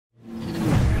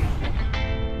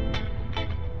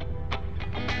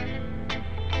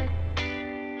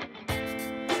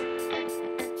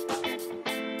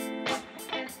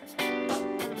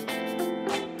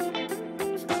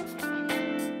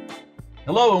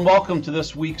Hello and welcome to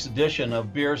this week's edition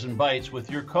of Beers and Bytes with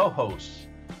your co-hosts.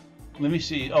 Let me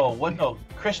see.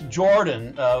 Chris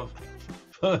Jordan of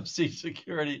Obsidian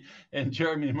Security and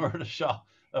Jeremy Murdashaw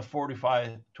of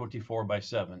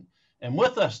 4524x7. And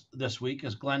with us this week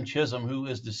is Glenn Chisholm, who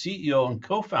is the CEO and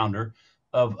co-founder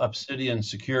of Obsidian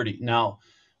Security. Now,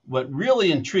 what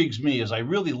really intrigues me is I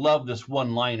really love this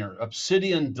one-liner.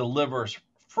 Obsidian delivers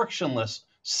frictionless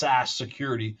SaaS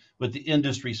security with the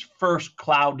industry's first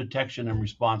cloud detection and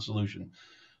response solution.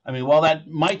 I mean, while that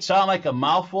might sound like a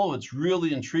mouthful, it's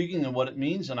really intriguing in what it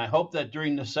means. And I hope that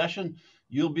during this session,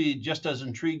 you'll be just as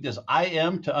intrigued as I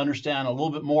am to understand a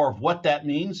little bit more of what that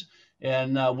means.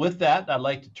 And with that, I'd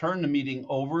like to turn the meeting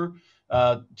over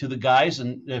to the guys.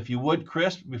 And if you would,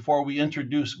 Chris, before we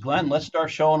introduce Glenn, let's start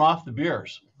showing off the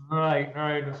beers. All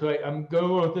right. So I'm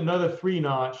going with another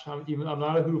 3-notch. I'm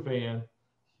not a Who fan.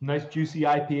 Nice juicy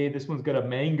IPA. This one's got a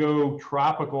mango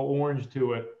tropical orange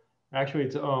to it. Actually,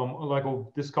 it's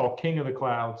this is called King of the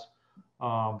Clouds.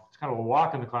 It's kind of a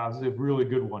walk in the clouds. It's a really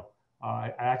good one.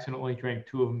 I accidentally drank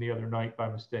 2 of them the other night by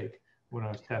mistake when I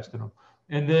was testing them.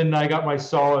 And then I got my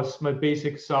Solace, my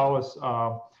basic Solace,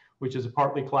 which is a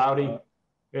partly cloudy.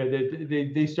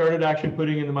 They started actually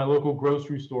putting into my local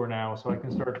grocery store now, so I can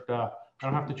start. I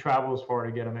don't have to travel as far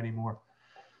to get them anymore.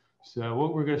 So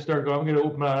what we're going to start going, I'm going to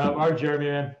open it up. All right, Jeremy,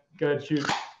 man, go ahead, shoot.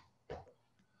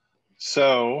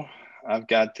 So I've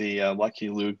got the Lucky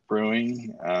Luke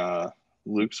Brewing,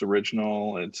 Luke's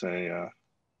Original. It's a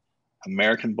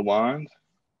American Blonde.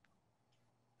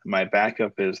 My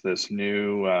backup is this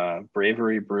new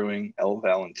Bravery Brewing El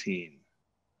Valentine.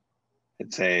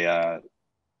 It's a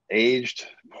aged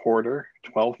porter,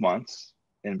 12 months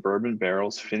in bourbon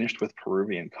barrels, finished with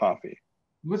Peruvian coffee.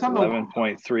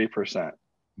 11.3%.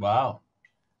 Wow.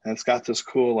 And it's got this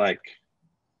cool, like,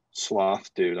 sloth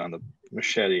dude on the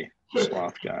machete,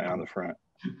 sloth guy on the front.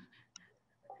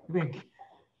 I think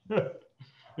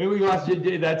maybe we lost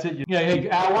it. That's it. Yeah. Hey,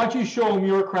 Al, why don't you show them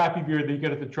your crappy beer that you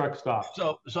get at the truck stop?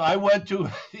 So I went to,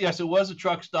 yes, it was a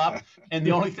truck stop. And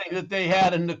the only thing that they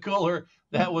had in the cooler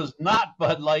that was not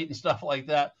Bud Light and stuff like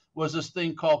that was this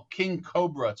thing called King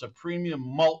Cobra. It's a premium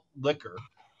malt liquor.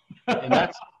 And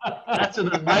that's in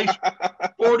a nice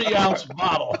 40-ounce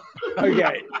bottle.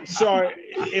 Okay, so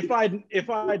if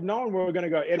I'd known we were going to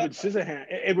go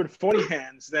Edward 40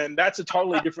 Hands, then that's a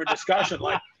totally different discussion.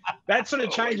 Like that sort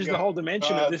of changes the whole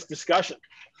dimension of this discussion.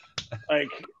 Like,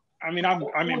 I mean,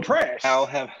 I'm impressed. Al,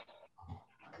 have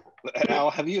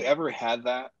you ever had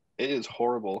that? It is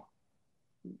horrible.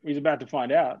 He's about to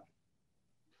find out.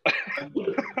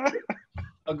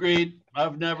 Agreed.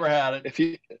 I've never had it.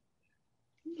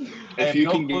 If you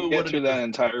can get through that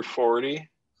entire 40,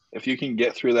 if you can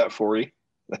get through that 40,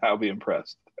 I'll be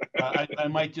impressed. I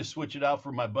might just switch it out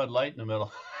for my Bud Light in the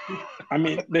middle. I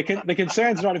mean, the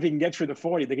concern's not if he can get through the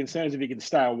 40. The concern is if he can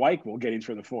stay awake while getting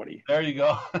through the 40. There you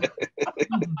go.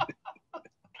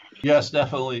 Yes,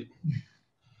 definitely.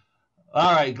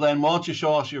 All right, Glenn, why don't you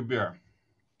show us your beer?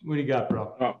 What do you got,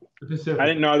 bro? Oh, I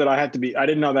didn't know that I had to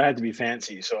be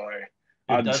fancy, so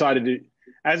I decided to.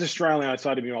 As Australian, I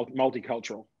decided to be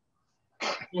multicultural.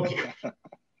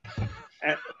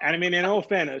 and I mean, in all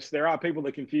fairness, there are people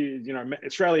that confuse. You know,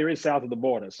 Australia is south of the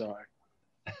border, so.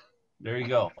 There you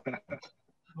go.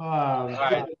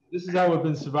 Right. This is how we've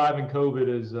been surviving COVID: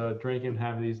 is drinking,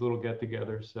 having these little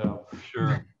get-togethers. So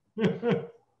sure.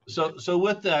 So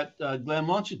with that, Glenn,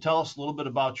 why don't you tell us a little bit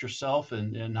about yourself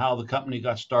and how the company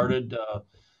got started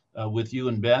with you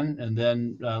and Ben, and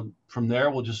then from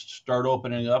there we'll just start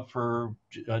opening up for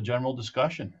general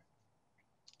discussion.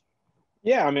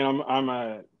 Yeah, I mean,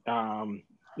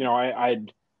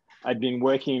 I'd been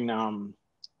working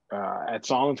at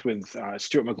Silence with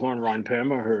Stuart McClure and Ryan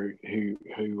Perma, who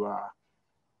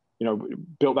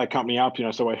built that company up.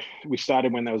 So we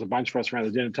started when there was a bunch of us around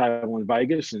the dinner table in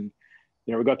Vegas, and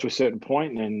we got to a certain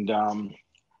point, and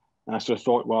I sort of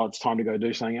thought, well, it's time to go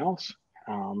do something else.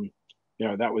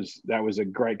 That was a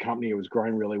great company. It was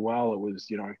growing really well. It was,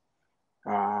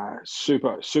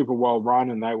 super well run,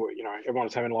 and they were, everyone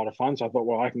was having a lot of fun. So I thought,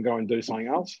 well, I can go and do something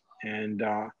else. And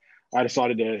I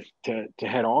decided to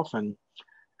head off, and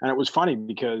it was funny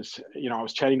because, I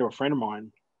was chatting to a friend of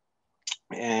mine,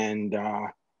 and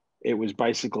it was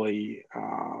basically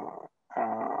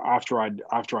after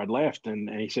I'd left, and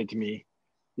he said to me,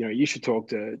 you should talk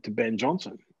to Ben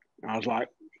Johnson. And I was like,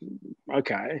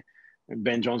 okay. And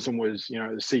Ben Johnson was, the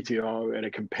CTO at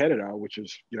a competitor, which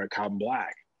was, Carbon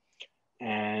Black.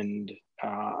 And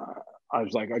I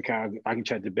was like, okay, I can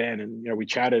chat to Ben. And, we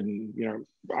chatted, and,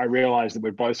 I realized that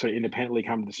we'd both sort of independently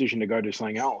come to the decision to go do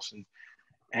something else.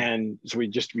 And so we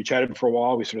chatted for a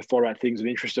while. We sort of thought about things that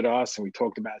interested us, and we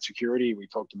talked about security. We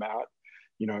talked about,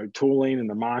 tooling and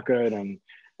the market and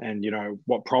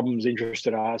what problems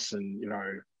interested us and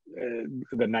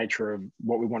the nature of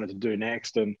what we wanted to do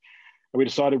next. And we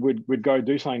decided we'd go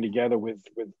do something together with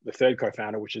the third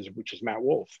co-founder, which is Matt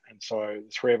Wolf. And so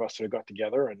the three of us sort of got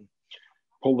together and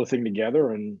pulled the thing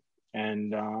together and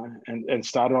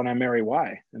started on our merry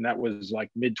way. And that was like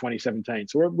mid 2017.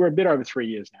 So we're a bit over 3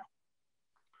 years now.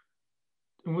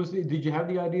 And did you have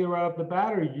the idea right off the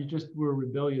bat, or you just were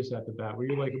rebellious at the bat? Were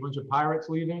you like a bunch of pirates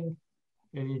leaving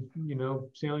and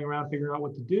sailing around figuring out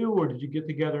what to do, or did you get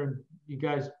together and you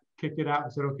guys kicked it out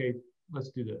and said, okay, let's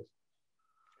do this?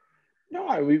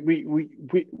 No,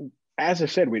 we as I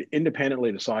said, we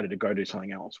independently decided to go do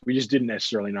something else. We just didn't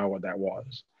necessarily know what that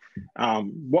was.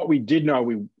 What we did know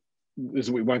was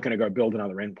that we weren't going to go build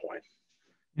another endpoint,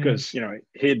 because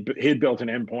he'd built an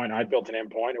endpoint, I'd built an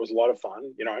endpoint. It was a lot of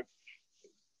fun.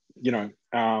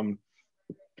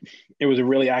 It was a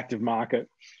really active market.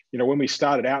 When we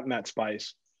started out in that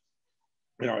space,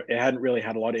 it hadn't really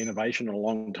had a lot of innovation in a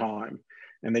long time.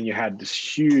 And then you had this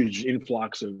huge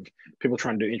influx of people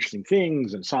trying to do interesting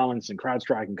things, and Silence and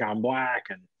CrowdStrike and Carbon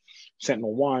Black and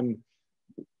SentinelOne.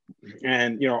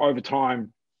 And, over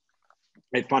time,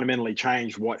 it fundamentally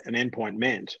changed what an endpoint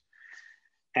meant.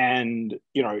 And,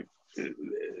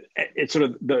 it's sort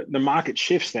of the market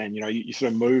shifts then. You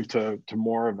sort of move to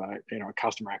more of a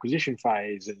customer acquisition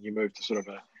phase, and you move to sort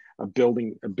of a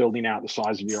building out the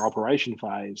size of your operation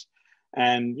phase.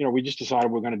 And we just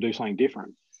decided we're going to do something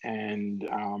different, and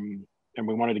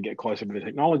we wanted to get closer to the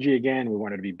technology again. We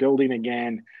wanted to be building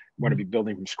again. We wanted to be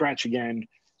building from scratch again.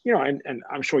 And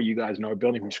I'm sure you guys know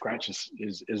building from scratch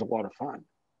is a lot of fun.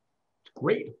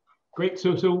 Great.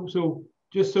 So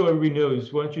just so everybody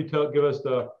knows, why don't you give us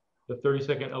the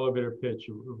 30-second elevator pitch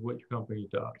of what your company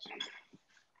does?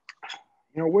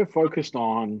 We're focused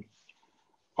on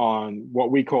what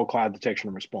we call cloud detection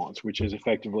and response, which is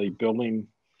effectively building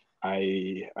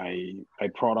a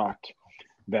product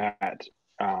that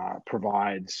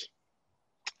provides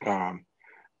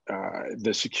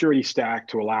the security stack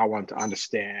to allow one to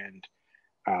understand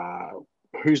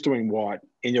who's doing what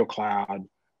in your cloud,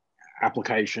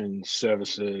 applications,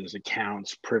 services,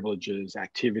 accounts, privileges,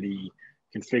 activity,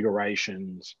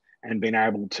 configurations, and being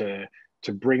able to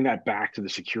bring that back to the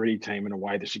security team in a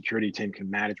way the security team can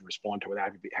manage and respond to without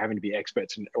having to be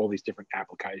experts in all these different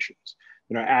applications.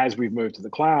 As we've moved to the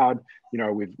cloud,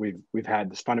 we've had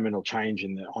this fundamental change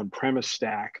in the on-premise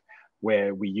stack,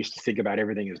 where we used to think about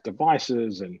everything as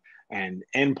devices and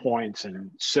endpoints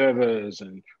and servers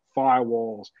and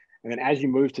firewalls. And then as you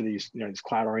move to these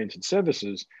cloud-oriented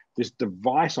services, this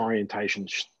device orientation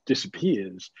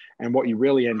disappears. And what you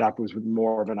really end up with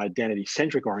more of an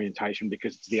identity-centric orientation,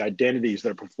 because it's the identities that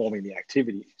are performing the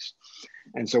activities.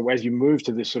 And so as you move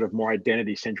to this sort of more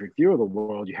identity-centric view of the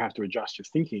world, you have to adjust your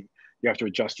thinking, you have to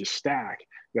adjust your stack,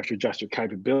 you have to adjust your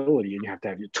capability, and you have to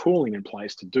have your tooling in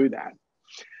place to do that.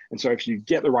 And so if you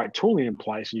get the right tooling in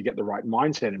place and you get the right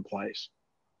mindset in place,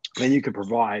 then you can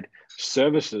provide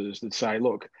services that say,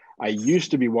 look, I used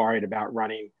to be worried about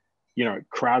running,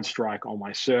 CrowdStrike on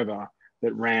my server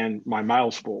that ran my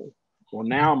mail spool. Well,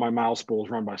 now my mail spool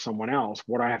is run by someone else.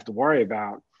 What I have to worry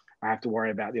about, I have to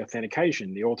worry about the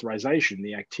authentication, the authorization,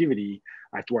 the activity.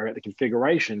 I have to worry about the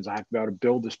configurations. I have to be able to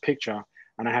build this picture,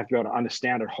 and I have to be able to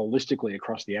understand it holistically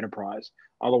across the enterprise.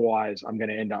 Otherwise, I'm going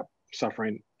to end up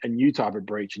suffering a new type of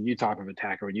breach, a new type of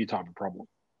attack, or a new type of problem.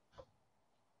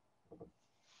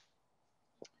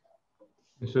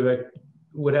 So that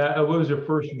what was your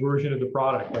first version of the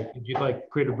product? Like, did you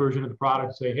create a version of the product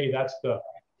and say, hey, this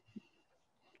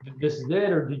is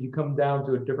it? Or did you come down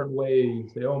to a different way and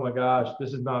say, oh my gosh,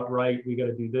 this is not right, we got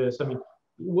to do this? I mean,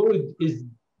 is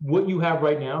what you have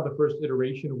right now the first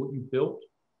iteration of what you built?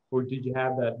 Or did you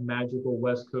have that magical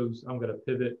West Coast, I'm going to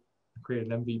pivot and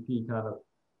create an MVP kind of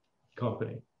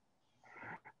company?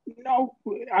 No,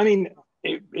 I mean,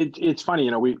 it's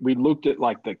funny, we looked at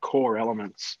the core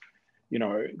elements,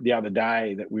 the other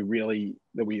day that we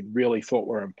really thought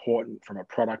were important from a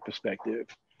product perspective.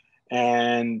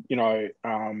 And,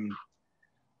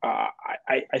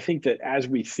 I think that as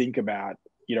we think about,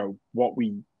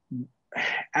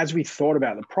 as we thought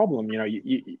about the problem,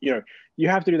 you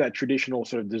have to do that traditional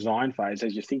sort of design phase.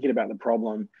 As you're thinking about the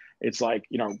problem, it's like,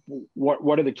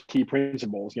 what are the key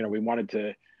principles? We wanted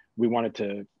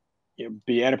to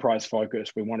be enterprise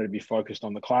focused. We wanted to be focused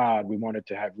on the cloud. We wanted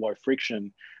to have low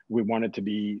friction. We wanted to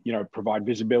be, provide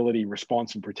visibility,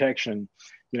 response, and protection.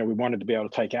 We wanted to be able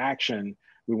to take action.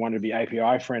 We wanted to be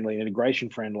API friendly, integration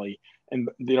friendly. And,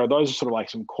 those are sort of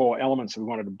some core elements that we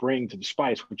wanted to bring to the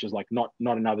space, which is not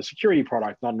another security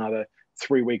product, not another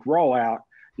 3-week rollout,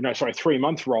 sorry, 3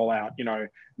 months rollout,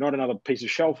 not another piece of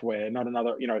shelfware, not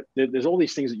another, there's all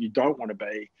these things that you don't want to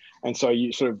be. And so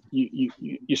you sort of,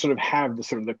 you sort of have the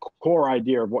sort of the core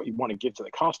idea of what you want to give to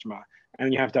the customer.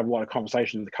 And you have to have a lot of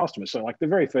conversations with the customer. So like the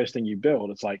very first thing you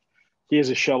build, it's like, here's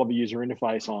a shell of a user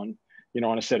interface on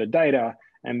a set of data.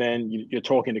 And then you're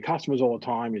talking to customers all the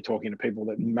time. You're talking to people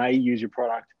that may use your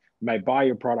product, may buy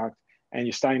your product, and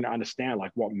you're starting to understand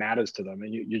like what matters to them.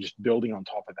 And you're just building on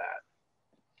top of that.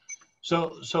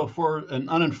 So for an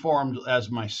uninformed as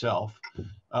myself,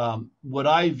 would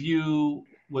I view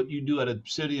what you do at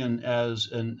Obsidian as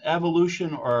an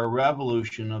evolution or a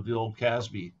revolution of the old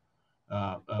CASB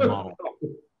model?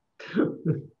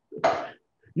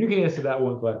 You can answer that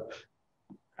one, Glenn.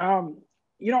 I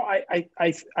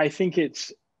think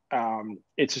it's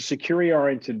a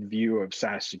security-oriented view of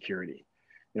SaaS security.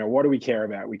 What do we care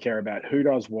about? We care about who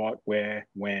does what, where,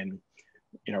 when,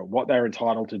 what they're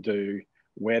entitled to do,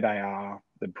 where they are,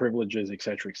 the privileges, et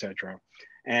cetera,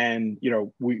 and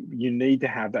you need to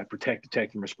have that protect,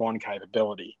 detect, and respond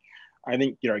capability. I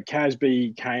think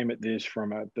CASB came at this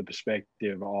from the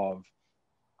perspective of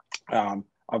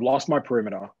I've lost my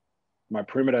perimeter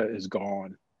is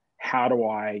gone. How do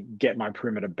I get my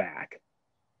perimeter back?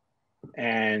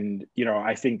 And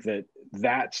I think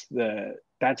that's the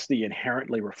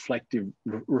inherently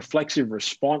reflexive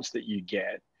response that you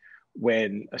get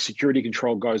when a security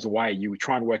control goes away. You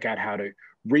try and work out how to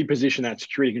reposition that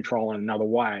security control in another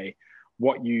way.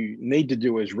 What you need to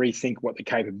do is rethink what the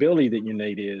capability that you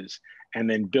need is, and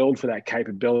then build for that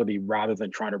capability rather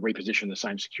than trying to reposition the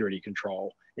same security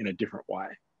control in a different way.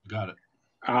 Got it.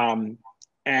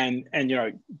 And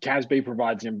CASB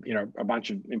provides a bunch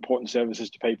of important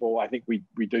services to people. I think we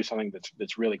do something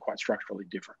that's really quite structurally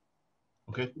different.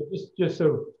 Okay. Just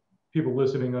so people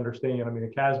listening understand, I mean, a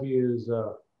CASB is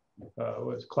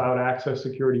what's cloud access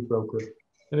security broker,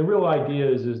 and the real idea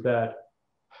is that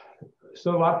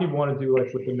so a lot of people want to do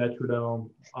like with the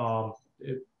Metrodome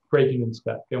break and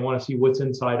inspect. They want to see what's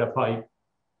inside a pipe,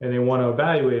 and they want to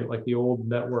evaluate it like the old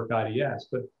network IDS.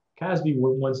 But CASB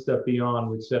went one step beyond,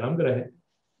 which said, I'm going to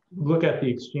look at the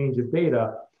exchange of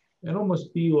data and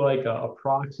almost be like a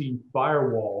proxy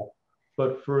firewall,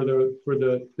 but for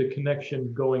the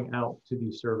connection going out to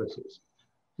these services.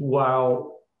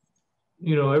 While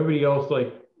everybody else,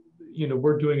 like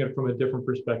we're doing it from a different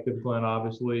perspective, Glenn,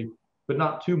 obviously, but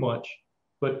not too much.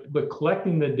 But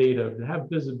collecting the data to have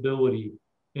visibility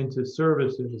into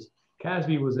services,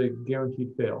 CASB was a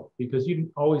guaranteed fail because you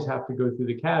didn't always have to go through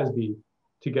the CASB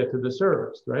to get to the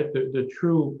service, right? The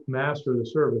true master of the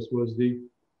service was the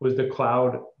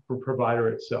cloud provider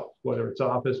itself, whether it's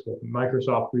Office,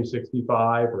 Microsoft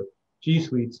 365 or G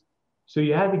Suites. So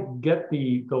you had to get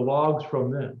the logs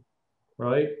from them,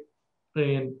 right?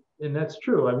 And that's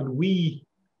true. I mean,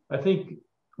 I think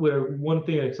one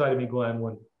thing that excited me, Glenn,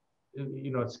 when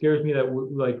it scares me that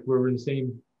we're in the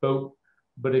same boat,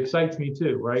 but it excites me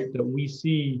too, right? That we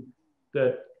see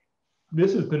that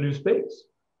this is the new space.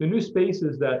 The new space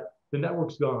is that the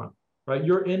network's gone, right?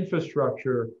 Your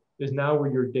infrastructure is now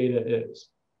where your data is.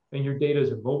 And your data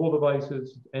is in mobile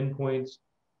devices, endpoints,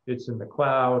 it's in the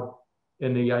cloud.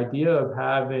 And the idea of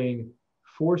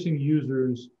forcing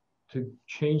users to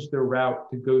change their route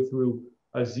to go through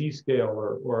a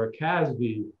Zscaler or a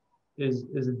CASB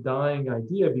is a dying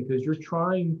idea because you're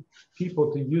trying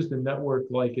people to use the network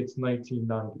like it's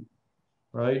 1990,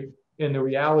 right? And the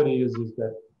reality is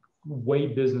that the way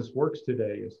business works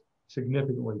today is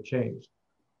significantly changed.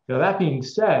 Now, that being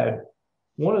said,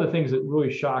 one of the things that really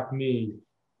shocked me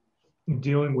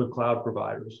dealing with cloud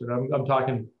providers, and I'm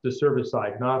talking the service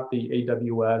side, not the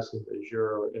AWS and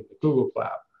Azure and the Google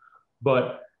Cloud,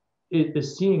 but it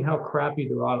is seeing how crappy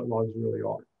their audit logs really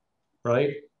are,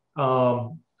 right?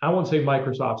 I won't say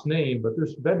Microsoft's name, but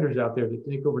there's vendors out there that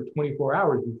take over 24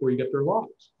 hours before you get their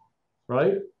logs,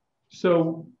 right?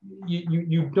 So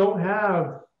you don't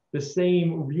have the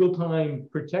same real-time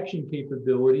protection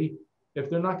capability if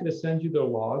they're not going to send you their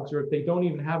logs, or if they don't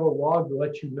even have a log to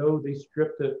let you know they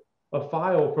stripped a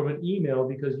file from an email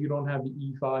because you don't have the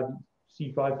E5,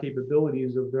 C5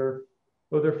 capabilities of their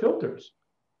filters,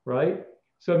 right?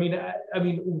 So, I mean,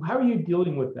 how are you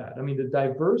dealing with that? I mean, the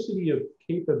diversity of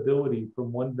capability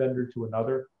from one vendor to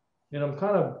another, and I'm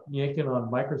kind of yanking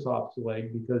on Microsoft's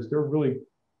leg because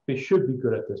they should be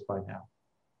good at this by now,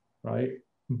 right?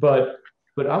 But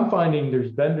I'm finding there's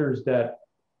vendors that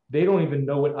they don't even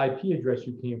know what IP address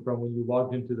you came from when you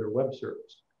logged into their web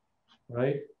service,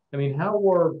 right? I mean, how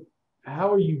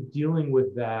are you dealing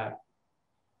with that,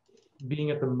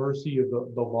 being at the mercy of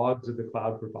the logs of the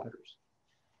cloud providers?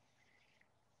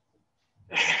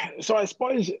 So I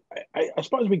suppose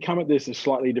we come at this a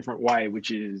slightly different way,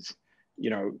 which is,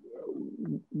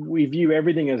 we view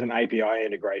everything as an API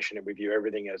integration, and we view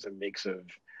everything as a mix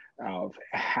of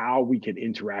how we can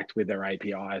interact with their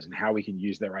APIs and how we can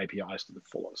use their APIs to the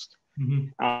fullest.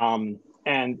 Mm-hmm.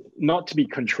 And not to be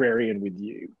contrarian with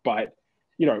you, but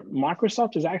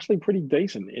Microsoft is actually pretty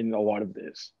decent in a lot of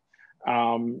this.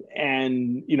 And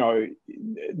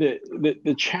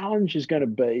the challenge is going to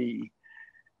be,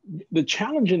 the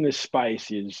challenge in this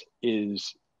space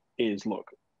is look,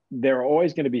 there are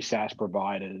always going to be SaaS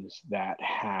providers that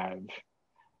have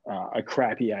a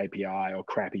crappy API or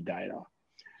crappy data.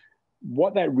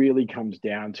 What that really comes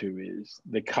down to is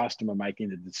the customer making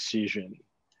the decision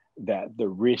that the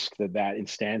risk that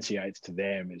instantiates to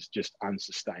them is just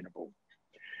unsustainable.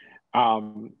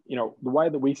 The way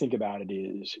that we think about it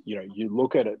is, you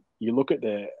look at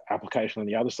the application on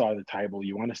the other side of the table,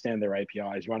 you understand their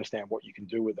APIs, you understand what you can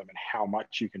do with them and how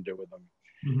much you can do with them.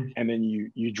 Mm-hmm. And then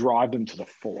you drive them to the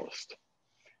fullest.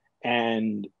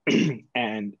 And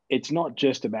it's not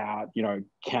just about,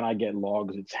 can I get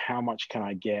logs? It's how much can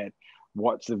I get?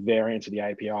 What's the variance of the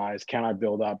APIs? Can I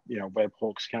build up,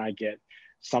 webhooks? Can I get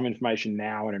some information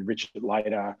now and enrich it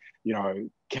later?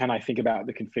 Can I think about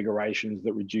the configurations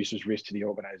that reduces risk to the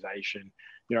organization?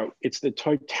 It's the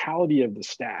totality of the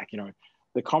stack.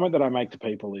 The comment that I make to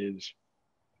people is,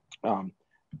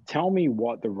 tell me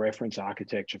what the reference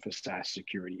architecture for SaaS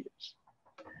security is.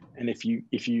 And if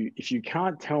you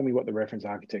can't tell me what the reference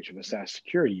architecture for SaaS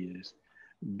security is,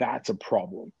 that's a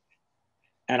problem.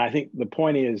 And I think the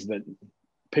point is that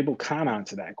people can't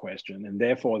answer that question, and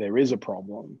therefore there is a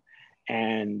problem.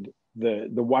 And the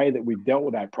way that we've dealt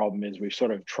with that problem is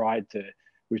we've tried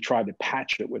to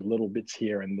patch it with little bits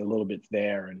here and the little bits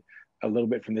there, and a little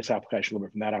bit from this application, a little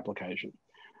bit from that application.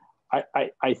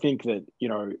 I think that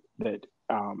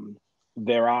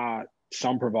there are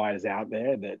some providers out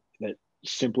there that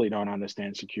simply don't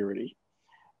understand security.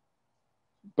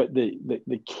 But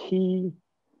the key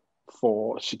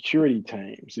for security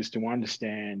teams is to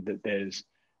understand that there's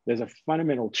a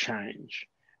fundamental change.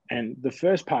 And the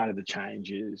first part of the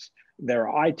change is there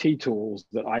are IT tools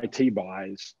that IT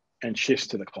buys and shifts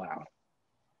to the cloud.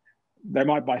 They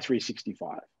might buy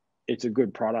 365. It's a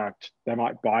good product. They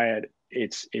might buy it.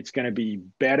 It's going to be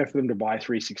better for them to buy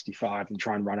 365 than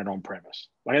try and run it on premise.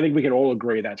 I think we can all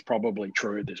agree that's probably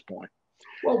true at this point.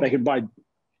 Well, they could buy.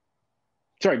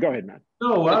 Sorry, go ahead, man.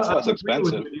 No, it's less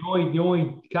expensive. The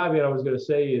only caveat I was going to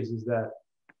say is that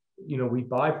we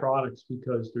buy products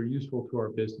because they're useful to our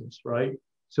business, right?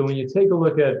 So when you take a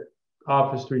look at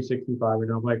Office 365 or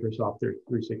now Microsoft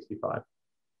 365,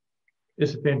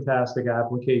 it's a fantastic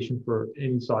application for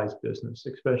any size business,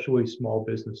 especially small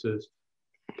businesses,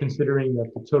 considering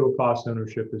that the total cost of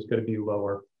ownership is going to be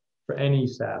lower for any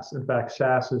SaaS. In fact,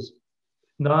 SaaS is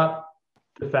not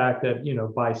the fact that,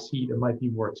 by seat, it might be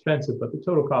more expensive, but the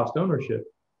total cost of ownership,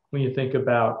 when you think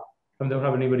about, I don't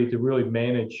have anybody to really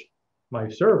manage my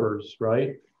servers,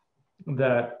 right?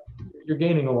 That you're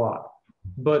gaining a lot.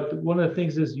 But one of the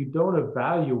things is you don't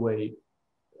evaluate.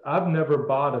 I've never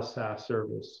bought a SaaS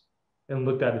service and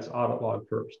looked at its audit log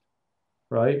first,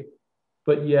 right?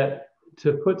 But yet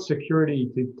to put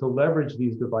security, to leverage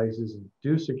these devices and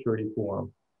do security for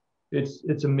them,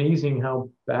 it's amazing how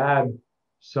bad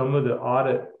some of the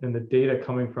audit and the data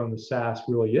coming from the SaaS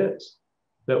really is.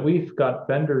 That we've got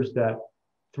vendors that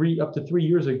up to 3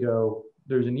 years ago,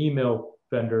 there's an email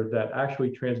vendor that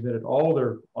actually transmitted all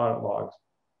their audit logs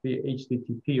via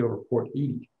HTTP over port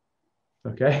 80.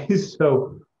 Okay,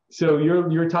 so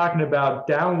you're talking about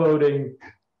downloading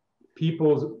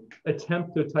people's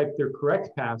attempt to type their correct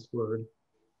password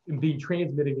and being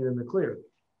transmitting it in the clear.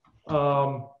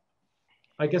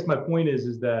 I guess my point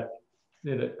is that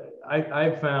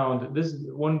I found this is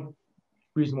one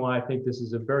reason why I think this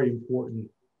is a very important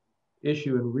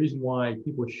issue, and the reason why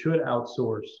people should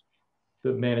outsource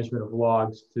the management of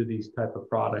logs to these type of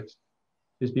products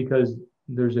is because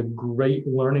there's a great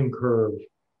learning curve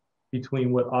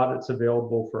between what audit's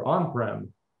available for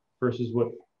on-prem versus what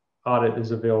audit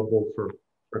is available for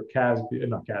CASB,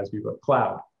 not CASB, but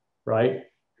cloud, right?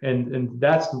 And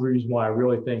that's the reason why I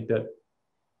really think that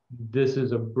this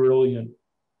is a brilliant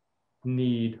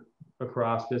need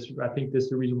across this. I think this is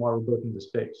the reason why we're both in the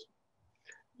space.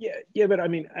 Yeah, but I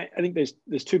mean, I think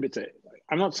there's two bits.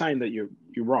 I'm not saying that you're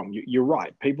wrong. You're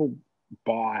right. People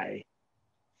buy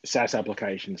SaaS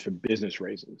applications for business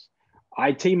reasons.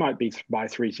 IT might buy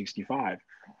 365.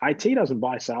 IT doesn't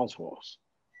buy Salesforce.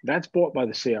 That's bought by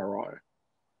the CRO.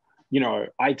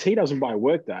 IT doesn't buy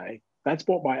Workday. That's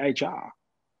bought by HR.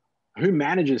 Who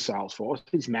manages Salesforce?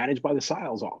 It's managed by the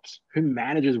sales ops. Who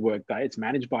manages Workday? It's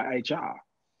managed by HR.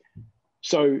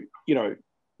 So,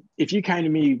 if you came to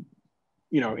me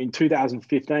in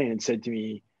 2015 and said to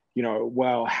me,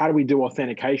 well, how do we do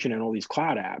authentication in all these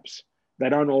cloud apps? They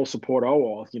don't all support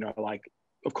OAuth, like,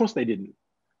 of course they didn't.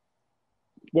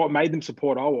 What made them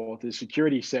support OAuth is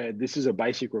security said, this is a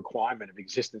basic requirement of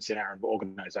existence in our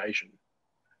organization.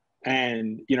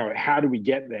 And, how do we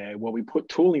get there? Well, we put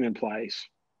tooling in place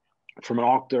from an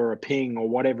Okta or a Ping or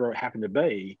whatever it happened to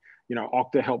be.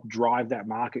 Okta helped drive that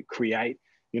market, create,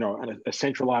 a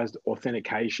centralized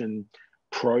authentication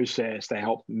process. They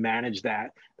helped manage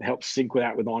that. They helped sync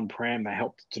that with on-prem. They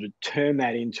helped sort of turn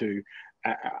that into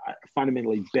a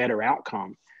fundamentally better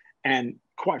outcome. And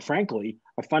quite frankly,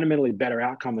 a fundamentally better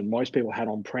outcome than most people had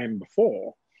on-prem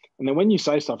before. And then when you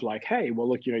say stuff like, hey, well,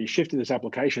 look, you shifted this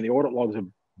application, the audit logs are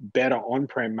better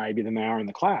on-prem maybe than they are in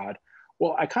the cloud.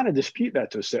 Well, I kind of dispute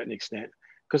that to a certain extent,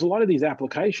 because a lot of these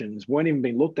applications weren't even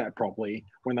being looked at properly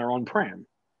when they're on-prem.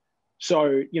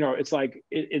 So, it's like,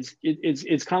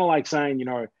 it's kind of like saying,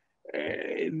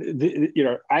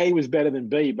 A was better than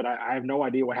B, but I have no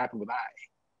idea what happened with A.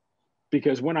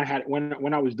 Because when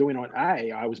I was doing on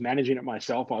A, I was managing it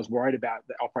myself. I was worried about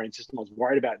the operating system. I was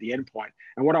worried about the endpoint.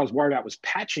 And what I was worried about was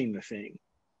patching the thing.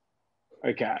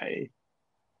 Okay.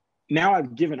 Now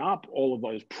I've given up all of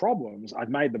those problems. I've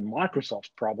made them Microsoft's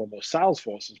problem or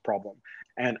Salesforce's problem.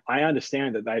 And I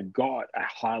understand that they've got a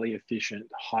highly efficient,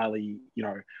 highly,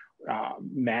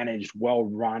 managed,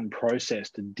 well-run process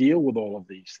to deal with all of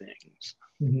these things.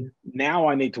 Mm-hmm. Now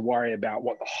I need to worry about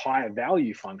what the higher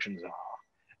value functions are.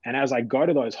 And as I go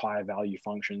to those higher value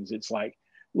functions, it's like,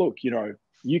 look,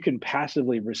 you can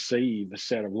passively receive a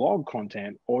set of log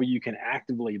content, or you can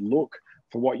actively look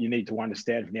for what you need to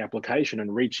understand from the application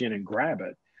and reach in and grab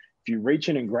it. If you reach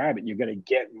in and grab it, you're going to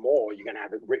get more. You're going to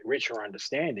have a richer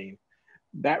understanding.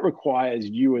 That requires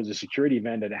you as a security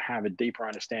vendor to have a deeper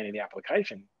understanding of the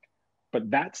application. But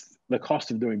that's the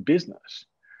cost of doing business.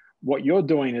 What you're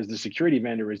doing as the security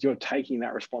vendor is you're taking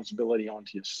that responsibility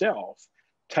onto yourself,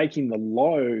 taking the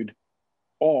load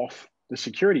off the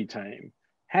security team.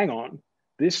 Hang on,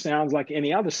 this sounds like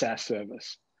any other SaaS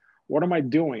service. What am I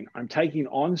doing? I'm taking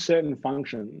on certain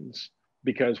functions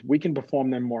because we can perform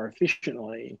them more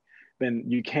efficiently than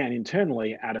you can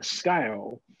internally at a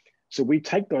scale. So we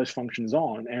take those functions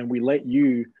on and we let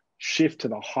you shift to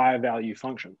the higher value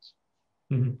functions.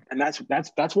 Mm-hmm. And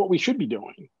that's what we should be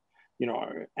doing,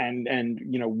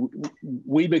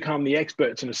 we become the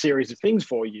experts in a series of things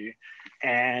for you,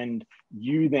 and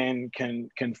you then can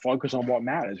focus on what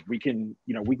matters. We can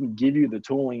give you the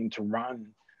tooling to run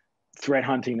threat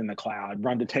hunting in the cloud,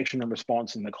 run detection and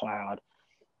response in the cloud.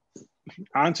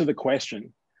 Answer the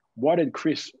question, what did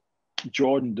Chris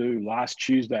Jordan do last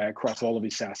Tuesday across all of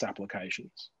his SaaS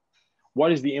applications?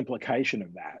 What is the implication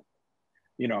of that?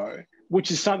 Which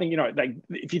is something, like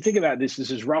if you think about this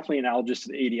is roughly analogous to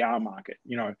the EDR market.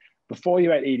 Before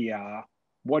you had EDR,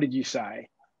 what did you say?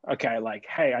 Okay, like,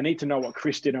 hey, I need to know what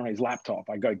Chris did on his laptop.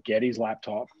 I go get his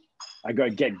laptop. I go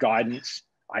get guidance.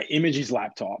 I image his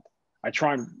laptop. I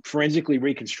try and forensically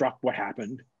reconstruct what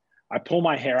happened. I pull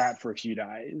my hair out for a few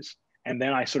days. And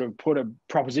then I sort of put a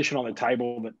proposition on the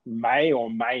table that may or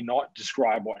may not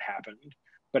describe what happened,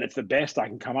 but it's the best I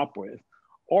can come up with.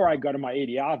 Or I go to my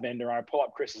EDR vendor, I pull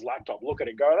up Chris's laptop, look at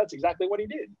it, go, that's exactly what he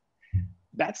did.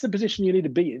 That's the position you need to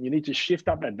be in. You need to shift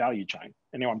up that value chain.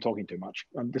 I know I'm talking too much,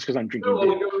 just because I'm drinking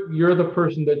beer. You're the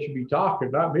person that should be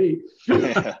talking, not me.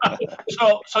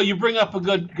 So you bring up a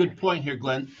good point here,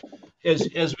 Glenn.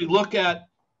 As we look at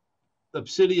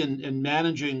Obsidian and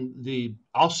managing the,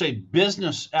 I'll say,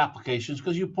 business applications,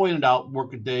 because you pointed out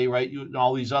Workaday, right? And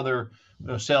all these other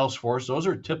Salesforce, those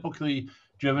are typically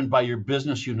driven by your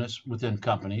business units within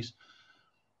companies.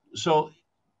 So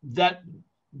that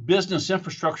business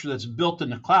infrastructure that's built in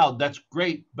the cloud, that's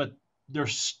great, but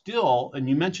there's still, and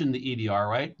you mentioned the EDR,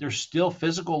 right? There's still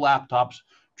physical laptops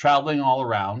traveling all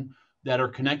around that are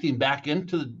connecting back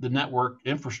into the network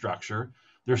infrastructure.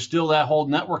 There's still that whole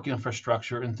network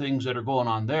infrastructure and things that are going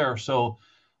on there. So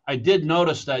I did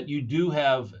notice that you do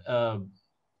have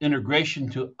integration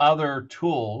to other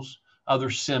tools,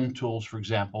 other SIM tools, for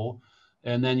example,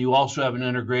 and then you also have an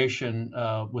integration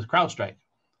with CrowdStrike.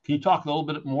 Can you talk a little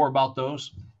bit more about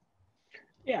those?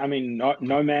 Yeah, I mean,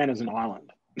 no man is an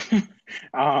island,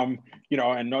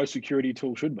 and no security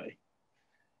tool should be.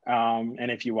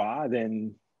 And if you are,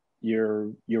 then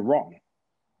you're wrong,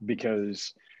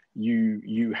 because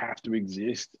you have to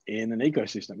exist in an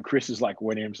ecosystem. Chris is like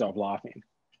wetting himself laughing.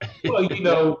 Well,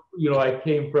 I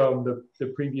came from the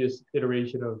previous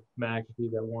iteration of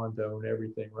McAfee that wanted to own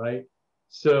everything, right?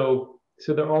 So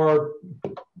there are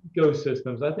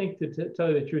ecosystems. I think to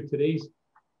tell you the truth, today's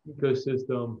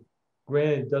ecosystem,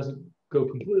 granted, doesn't go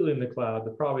completely in the cloud. The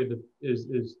probably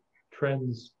is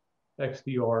trends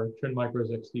XDR, Trend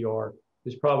Micro's XDR,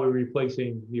 is probably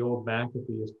replacing the old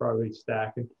McAfee is probably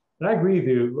stack. And I agree with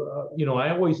you. I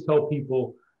always tell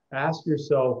people, ask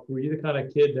yourself, were you the kind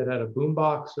of kid that had a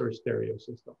boombox or a stereo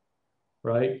system,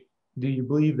 right? Do you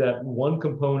believe that one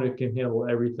component can handle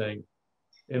everything?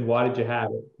 And why did you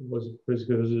have it? Was it because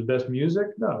it was the best music?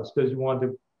 No, it's because you wanted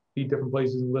to be different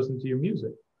places and listen to your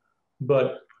music.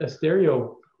 But a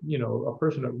stereo, a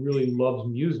person that really loves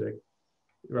music,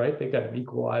 right? They got an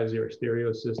equalizer, a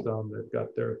stereo system. They've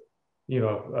got their,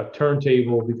 a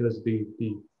turntable because the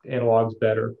analog's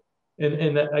better.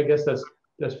 And that, I guess that's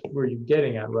where you're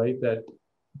getting at, right? That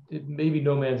maybe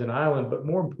no man's an island, but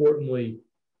more importantly,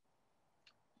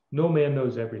 no man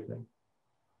knows everything,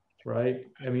 right?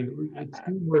 I mean,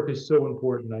 teamwork is so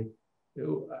important.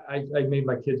 I made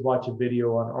my kids watch a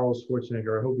video on Arnold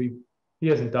Schwarzenegger. I hope he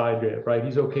hasn't died yet, right?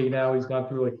 He's okay now. He's gone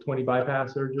through like 20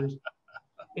 bypass surgeries.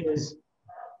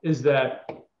 Is that,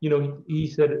 he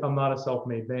said, I'm not a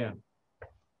self-made man.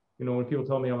 When people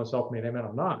tell me I'm a self-made man,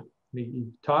 I'm not. He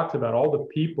talks about all the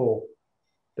people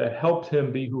that helped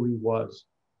him be who he was.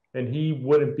 And he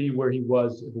wouldn't be where he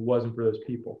was if it wasn't for those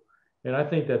people. And I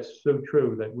think that's so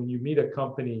true, that when you meet a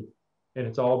company and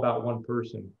it's all about one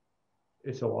person,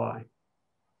 it's a lie,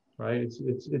 right?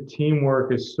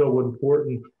 Teamwork is so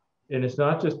important. And it's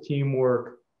not just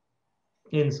teamwork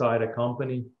inside a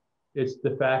company. It's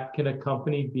the fact, can a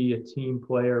company be a team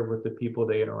player with the people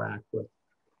they interact with,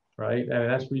 right? And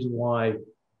that's the reason why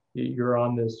you're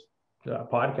on this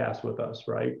podcast with us,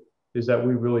 right? Is that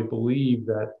we really believe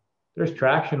that there's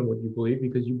traction in what you believe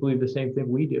because you believe the same thing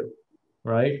we do,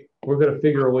 right? We're going to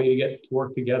figure a way to get to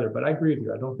work together. But I agree with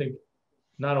you. I don't think,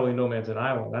 not only no man's an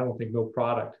island, I don't think no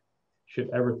product should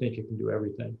ever think it can do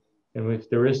everything. And if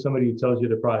there is somebody who tells you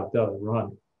the product does,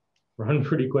 run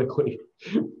pretty quickly.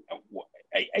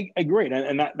 I agreed,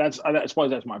 and I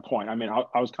suppose that's my point. I mean,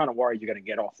 I was kind of worried you're going to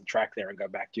get off the track there and go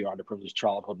back to your underprivileged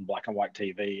childhood and black and white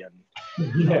TV. And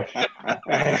Yeah.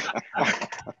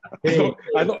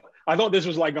 I thought this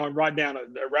was like going right down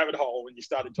a rabbit hole when you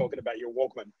started talking about your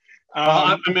Walkman.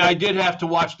 I mean, I did have to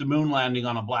watch the moon landing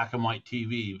on a black and white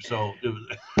TV, so it was.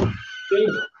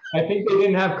 I think they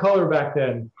didn't have color back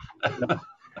then.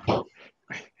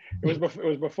 It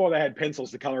was before they had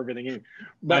pencils to color everything in.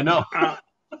 But, I know.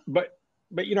 But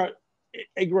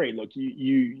agreed. Look,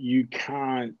 you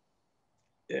cannot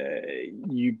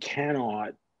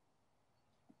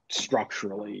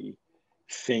structurally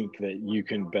think that you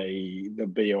can be the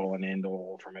be all and end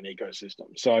all from an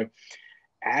ecosystem. So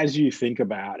as you think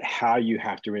about how you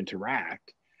have to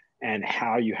interact and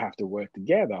how you have to work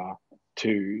together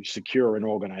to secure an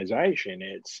organization,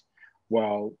 it's,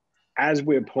 well, as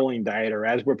we're pulling data,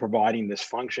 as we're providing this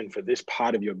function for this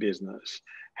part of your business,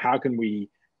 how can we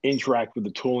interact with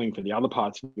the tooling for the other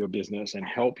parts of your business and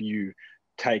help you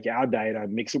take our data,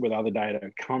 mix it with other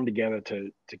data, come together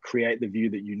to create the view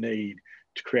that you need,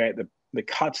 to create the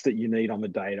cuts that you need on the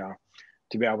data,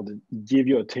 to be able to give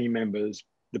your team members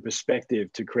the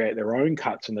perspective to create their own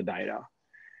cuts in the data,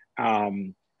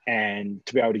 and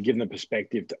to be able to give them the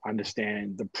perspective to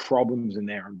understand the problems in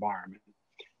their environment.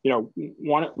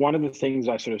 One of the things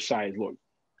I sort of say is, look,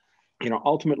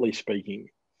 ultimately speaking,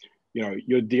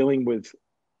 you're dealing with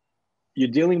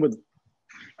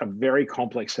a very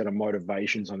complex set of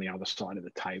motivations on the other side of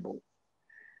the table.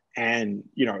 And,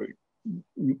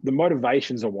 the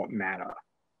motivations are what matter.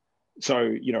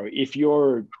 So, if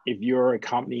you're a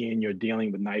company and you're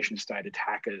dealing with nation state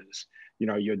attackers,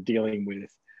 you're dealing with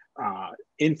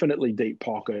infinitely deep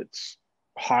pockets,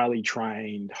 highly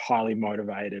trained, highly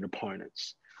motivated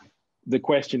opponents. The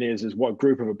question is what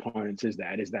group of opponents is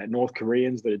that? Is that North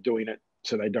Koreans that are doing it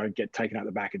so they don't get taken out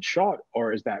the back and shot,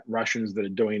 or is that Russians that are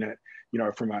doing it,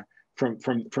 from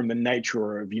the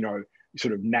nature of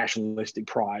sort of nationalistic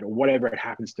pride or whatever it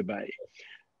happens to be?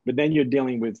 But then you're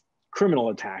dealing with criminal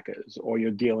attackers, or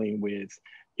you're dealing with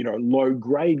low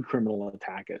grade criminal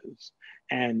attackers,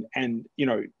 and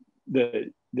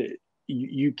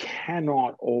you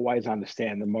cannot always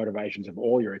understand the motivations of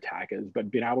all your attackers, but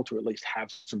being able to at least have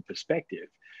some perspective.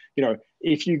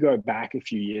 If you go back a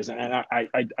few years, and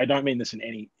I don't mean this in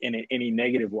any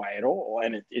negative way at all,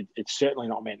 and it's certainly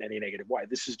not meant in any negative way.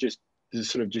 This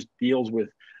sort of just deals with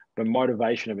the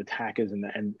motivation of attackers and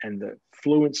the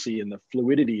fluency and the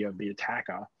fluidity of the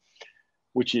attacker,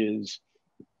 which is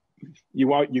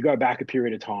you go back a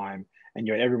period of time and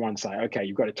everyone say, okay,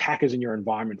 you've got attackers in your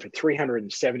environment for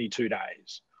 372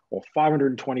 days or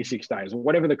 526 days, or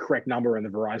whatever the correct number in the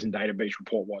Verizon Data Breach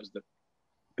report was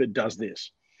that does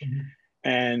this. Mm-hmm.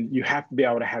 And you have to be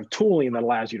able to have tooling that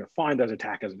allows you to find those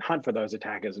attackers and hunt for those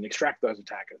attackers and extract those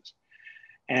attackers.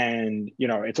 And, you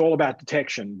know, it's all about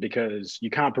detection because you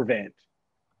can't prevent.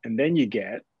 And then you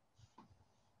get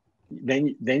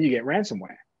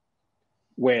ransomware,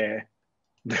 where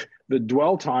the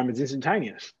dwell time is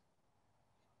instantaneous,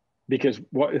 because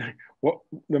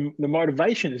the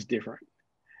motivation is different,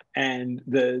 and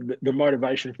the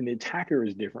motivation from the attacker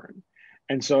is different,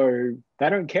 and so they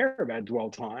don't care about dwell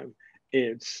time.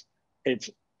 It's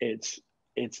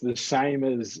the same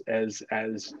as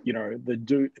you know,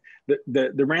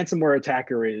 the ransomware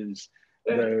attacker is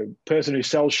the person who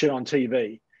sells shit on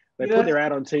TV. They put their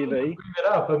ad on TV. Bring it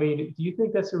up. I mean, do you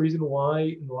think that's the reason why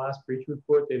in the last breach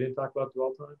report they didn't talk about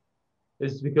dwell time?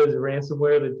 Is because of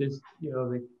ransomware that just, you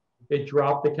know, they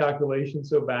dropped the calculation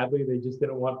so badly they just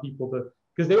didn't want people to,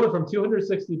 because they went from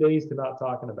 260 days to not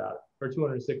talking about it, or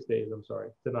 206 days, I'm sorry,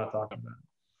 to not talking about it.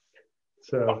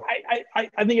 So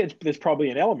I think there's probably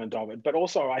an element of it, but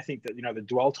also I think that, you know, the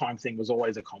dwell time thing was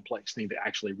always a complex thing to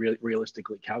actually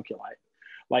realistically calculate.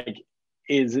 Like,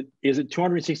 is it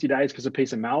 260 days because a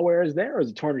piece of malware is there, or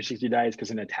is it 260 days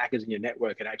because an attack is in your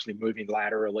network and actually moving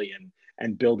laterally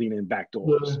and building in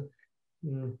backdoors?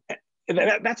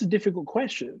 That's a difficult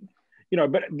question, you know.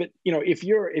 But you know, if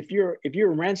you're a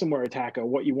ransomware attacker,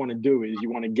 what you want to do is you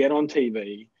want to get on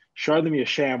TV, show them your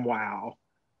sham wow,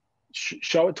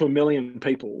 show it to 1 million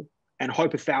people, and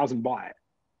hope 1,000 buy it.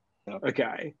 Yep.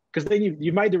 Okay, because then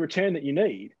you've made the return that you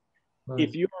need. Right.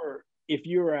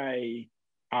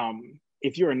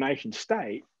 If you're a nation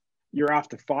state, you're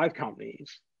after 5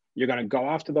 companies. You're going to go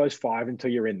after those 5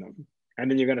 until you're in them, and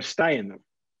then you're going to stay in them.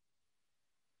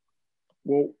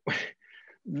 Well,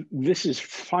 this is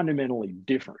fundamentally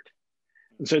different.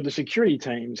 And so the security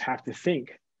teams have to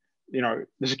think, you know,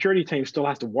 the security team still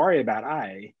has to worry about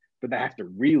A, but they have to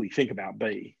really think about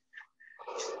B.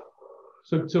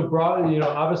 So broadly, you know,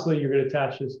 obviously you're going to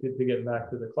attach this to getting back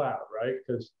to the cloud, right?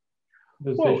 Because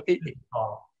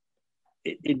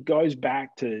it goes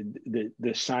back to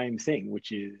the same thing,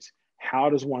 which is, how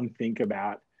does one think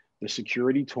about the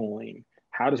security tooling?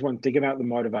 How does one think about the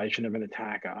motivation of an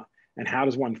attacker? And how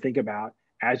does one think about,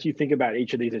 as you think about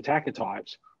each of these attacker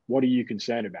types, what are you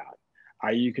concerned about?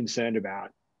 Are you concerned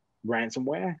about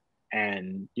ransomware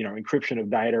and, you know, encryption of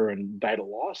data and data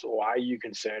loss? Or are you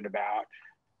concerned about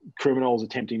criminals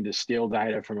attempting to steal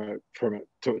data to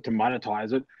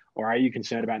monetize it? Or are you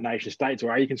concerned about nation states?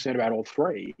 Or are you concerned about all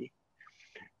 3?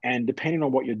 And depending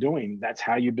on what you're doing, that's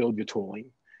how you build your tooling.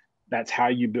 That's how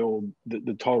you build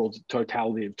the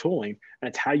totality of tooling. And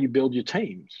it's how you build your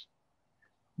teams.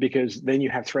 Because then you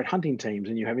have threat hunting teams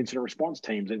and you have incident response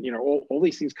teams, and, you know, all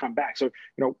these things come back. So,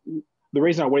 you know, the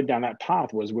reason I went down that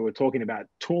path was we were talking about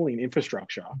tooling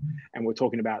infrastructure, and we're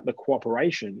talking about the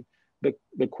cooperation.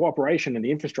 The cooperation and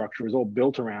the infrastructure is all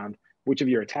built around which of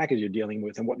your attackers you're dealing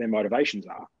with and what their motivations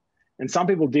are. And some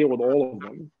people deal with all of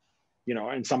them, you know,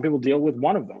 and some people deal with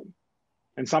one of them.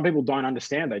 And some people don't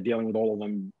understand they're dealing with all of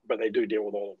them, but they do deal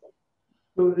with all of them.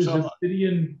 So is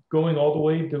Obsidian going all the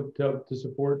way to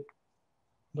support?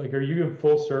 Like, are you in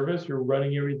full service? You're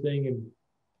running everything and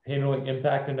handling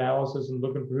impact analysis and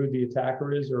looking for who the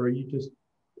attacker is, or are you just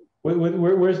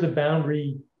where's the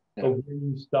boundary of where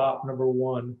you stop? Number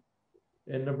one,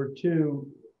 and number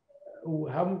two,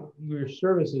 how your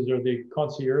services, are they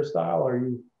concierge style? Are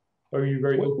you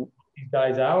very open to these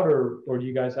guys out, or do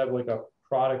you guys have like a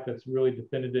product that's really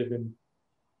definitive and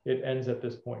it ends at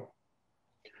this point?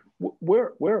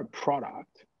 We're a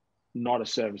product, not a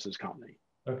services company.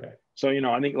 Okay. So, you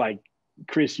know, I think, like,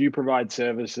 Chris, you provide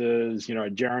services, you know,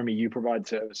 Jeremy, you provide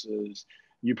services,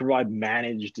 you provide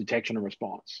managed detection and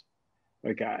response.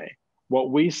 Okay.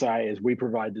 What we say is we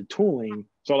provide the tooling.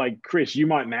 So, like, Chris, you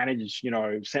might manage, you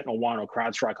know, SentinelOne or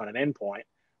CrowdStrike on an endpoint.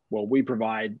 Well, we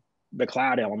provide the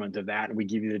cloud element of that, and we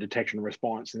give you the detection and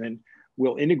response. And then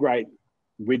we'll integrate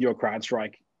with your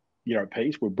CrowdStrike, you know,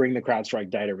 piece. We'll bring the CrowdStrike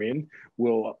data in.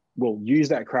 We'll use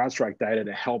that CrowdStrike data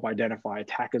to help identify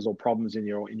attackers or problems in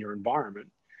your environment.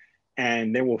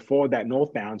 And then we'll forward that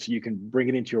northbound so you can bring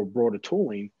it into your broader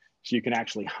tooling, so you can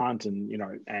actually hunt and, you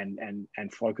know,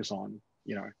 and focus on,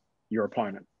 you know, your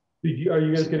opponent. Are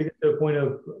you guys going to get to the point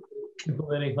of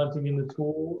implementing hunting in the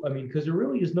tool? I mean, because there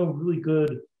really is no really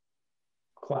good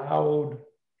cloud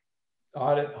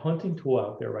audit hunting tool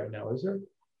out there right now, is there?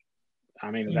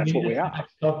 I mean, that's what we are.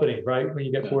 Next company, right? When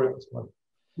you get bored of this one.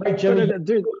 Right, Jimmy,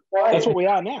 dude, that's what we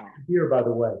are now. Beer, by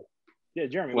the way. Yeah,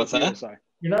 Jeremy, what's that? Say?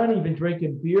 You're not even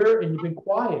drinking beer, and you've been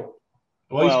quiet.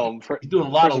 Well, he's doing a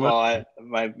lot of all,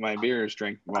 my beers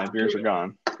are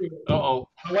gone. Uh-oh.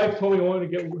 My wife told me I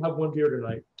wanted to have one beer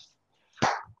tonight.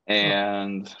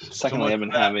 And secondly, I've been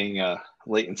having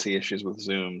latency issues with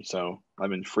Zoom, so I've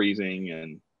been freezing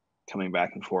and coming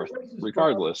back and forth.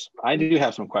 Regardless, I do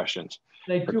have some questions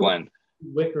for Glenn.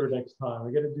 Wicker next time.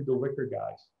 We got to do the Wicker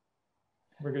guys.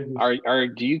 We're gonna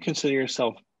do. Do you consider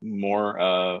yourself more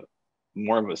of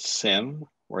a SIM,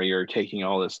 where you're taking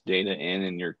all this data in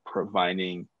and you're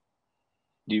providing?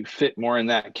 Do you fit more in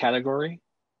that category?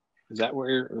 Is that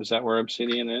where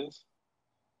Obsidian is?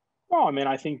 Well, I mean,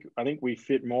 I think we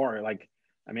fit more. Like,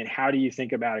 I mean, how do you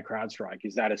think about a CrowdStrike?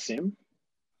 Is that a SIM?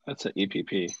 That's an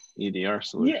EPP, EDR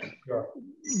solution. Yeah, sure.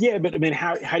 Yeah, but I mean,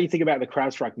 how do you think about the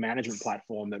CrowdStrike management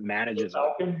platform that manages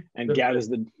it and gathers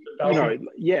the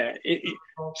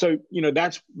so,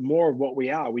 that's more of what we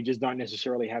are. We just don't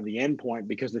necessarily have the endpoint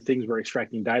because the things we're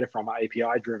extracting data from are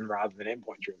API driven rather than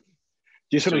endpoint driven.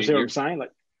 Do you sort of see what I'm saying?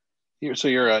 Like,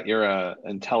 you're a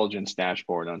intelligence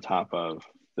dashboard on top of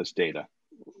this data.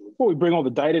 Well, we bring all the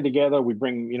data together. We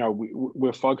bring,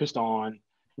 we're focused on,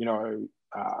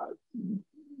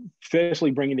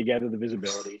 firstly bringing together the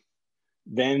visibility,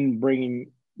 then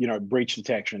bringing, breach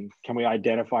detection. Can we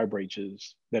identify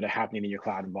breaches that are happening in your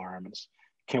cloud environments?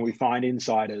 Can we find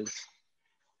insiders?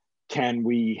 Can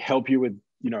we help you with,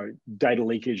 data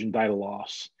leakage and data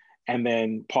loss? And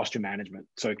then posture management.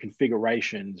 So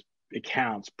configurations,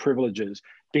 accounts, privileges.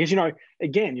 Because,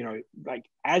 again, like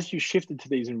as you shifted to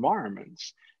these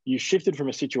environments, you shifted from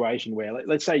a situation where,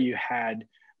 let's say you had,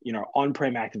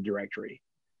 on-prem Active Directory.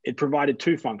 It provided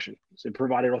two functions. It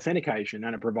provided authentication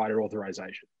and it provided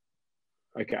authorization.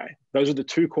 Okay, those are the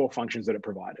two core functions that it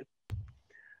provided.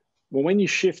 Well, when you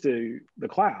shift to the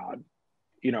cloud,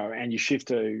 and you shift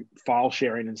to file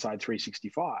sharing inside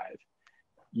 365,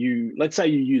 let's say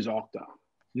you use Okta.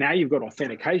 Now you've got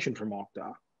authentication from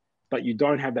Okta, but you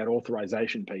don't have that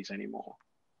authorization piece anymore,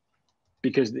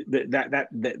 because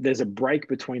there's a break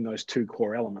between those two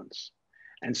core elements.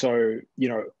 And so,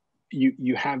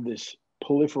 you have this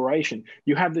proliferation,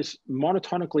 you have this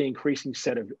monotonically increasing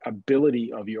set of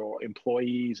ability of your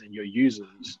employees and your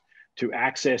users to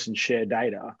access and share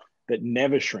data that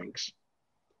never shrinks.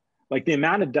 Like the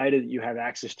amount of data that you have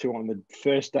access to on the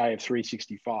first day of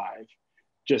 365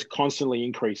 just constantly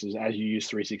increases as you use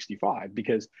 365.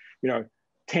 Because,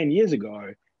 10 years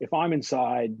ago, if I'm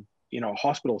inside, a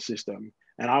hospital system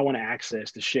and I want to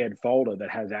access the shared folder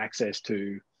that has access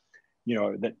to,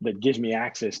 that gives me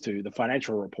access to the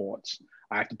financial reports,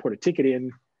 I have to put a ticket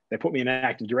in, they put me in an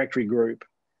Active Directory group,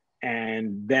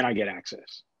 and then I get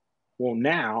access. Well,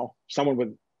 now someone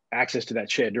with access to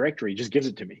that shared directory just gives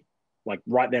it to me, like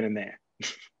right then and there.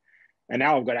 And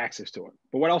now I've got access to it.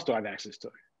 But what else do I have access to?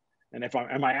 And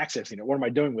am I accessing it? What am I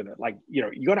doing with it? Like,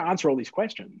 you got to answer all these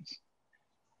questions.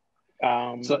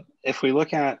 So if we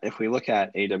look at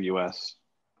AWS,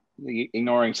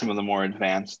 ignoring some of the more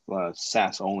advanced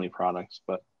SaaS only products,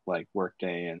 but like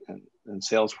Workday and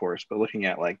Salesforce, but looking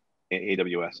at like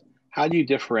AWS, how do you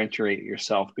differentiate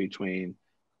yourself between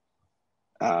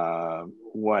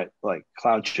what like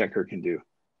Cloud Checker can do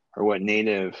or what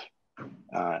native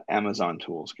Amazon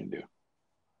tools can do?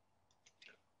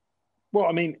 Well,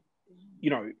 I mean,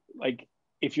 like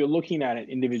if you're looking at an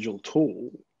individual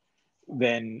tool,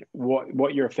 then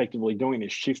what you're effectively doing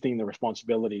is shifting the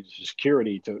responsibility to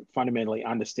security to fundamentally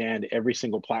understand every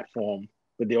single platform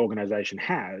that the organization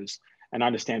has and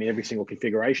understanding every single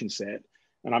configuration set.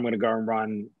 And I'm going to go and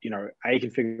run, a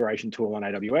configuration tool on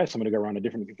AWS. I'm going to go run a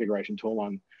different configuration tool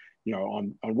on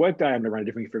Workday. I'm going to run a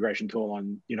different configuration tool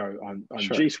on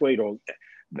Sure. G Suite. Or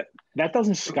that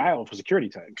doesn't scale for security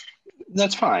teams.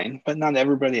 That's fine, but not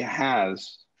everybody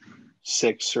has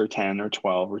 6 or 10 or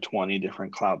 12 or 20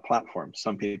 different cloud platforms.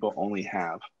 Some people only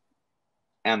have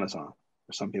Amazon,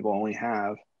 or some people only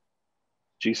have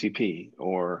GCP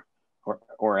or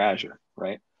Azure,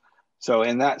 right? So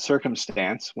in that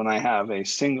circumstance, when I have a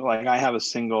single,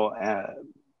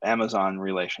 Amazon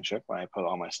relationship, when I put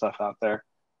all my stuff out there,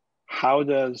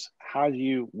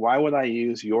 why would I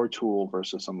use your tool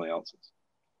versus somebody else's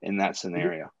in that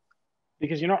scenario?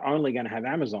 Because you're not only going to have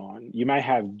Amazon, you may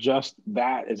have just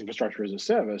that as infrastructure as a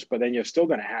service, but then you're still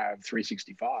going to have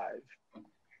 365.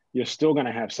 You're still going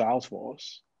to have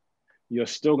Salesforce. You're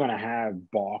still going to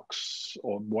have Box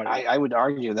or whatever. I would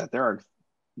argue that there are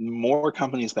more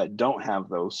companies that don't have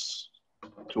those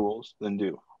tools than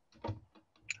do.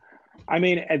 I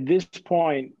mean, at this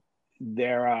point,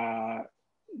 there are,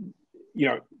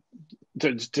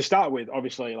 to start with,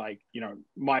 obviously, like,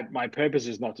 my purpose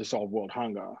is not to solve world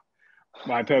hunger.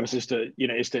 My purpose is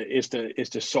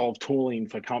to solve tooling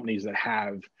for companies that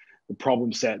have the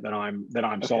problem set that I'm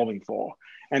okay. solving for.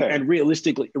 And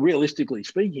realistically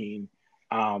speaking,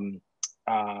 I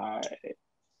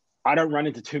don't run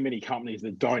into too many companies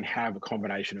that don't have a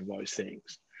combination of those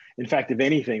things. In fact, if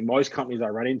anything, most companies I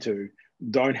run into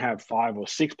don't have 5 or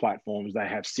 6 platforms, they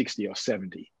have 60 or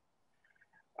 70.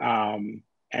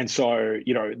 And so,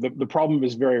 you know, the problem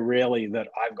is very rarely that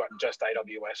I've got just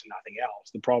AWS and nothing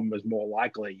else. The problem is more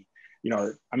likely, you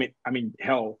know, I mean,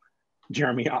 hell,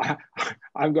 Jeremy,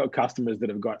 I've got customers that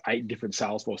have got 8 different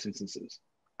Salesforce instances.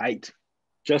 8,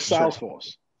 just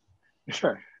Salesforce.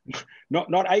 Sure.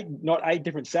 Not 8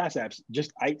 different SaaS apps,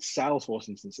 just 8 Salesforce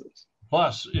instances.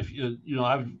 Plus, if you know,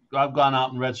 I've gone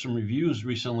out and read some reviews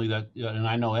recently that, and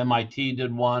I know MIT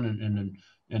did one,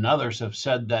 and others have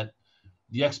said that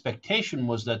the expectation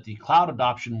was that the cloud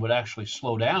adoption would actually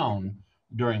slow down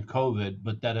during COVID,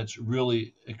 but that it's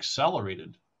really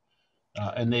accelerated.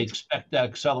 And they expect that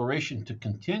acceleration to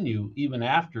continue even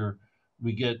after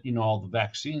we get, you know, all the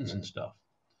vaccines and stuff.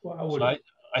 Well, so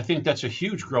I think that's a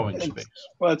huge growing space.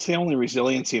 Well, it's the only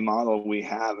resiliency model we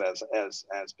have as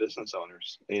business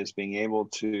owners, is being able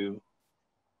to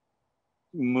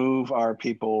move our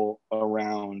people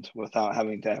around without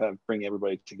having to bring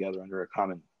everybody together under a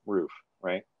common roof,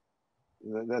 right?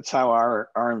 That's how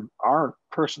our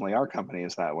personally, our company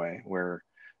is that way, where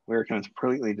we're a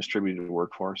completely distributed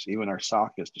workforce. Even our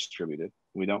SOC is distributed.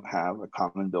 We don't have a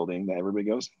common building that everybody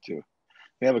goes into.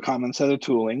 We have a common set of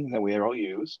tooling that we all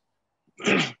use,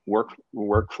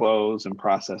 workflows and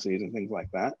processes and things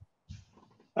like that.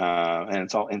 And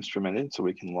it's all instrumented so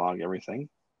we can log everything.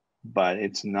 But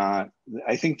it's not,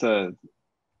 I think in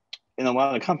a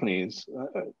lot of companies,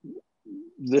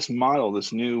 this model,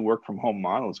 this new work from home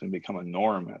model is going to become a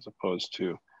norm as opposed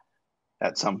to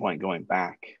at some point going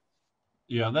back.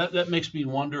 Yeah, that makes me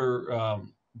wonder,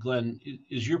 Glenn,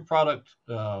 is your product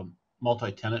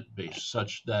multi-tenant based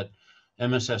such that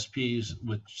MSSPs,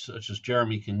 such as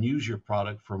Jeremy, can use your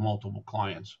product for multiple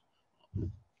clients?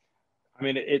 I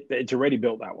mean, it's already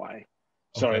built that way.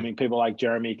 So, okay. I mean, people like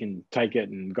Jeremy can take it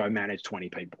and go manage 20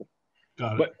 people.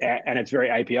 Got it. And it's very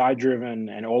API driven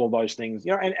and all of those things,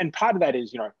 you know, and part of that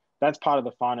is, you know, that's part of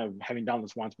the fun of having done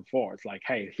this once before. It's like,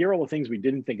 hey, here are all the things we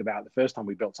didn't think about the first time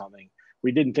we built something.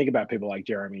 We didn't think about people like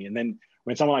Jeremy. And then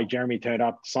when someone like Jeremy turned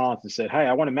up to Silence and said, hey,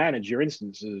 I want to manage your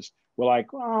instances, we're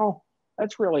like, well,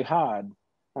 that's really hard.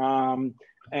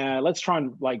 And let's try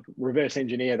and like reverse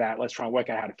engineer that. Let's try and work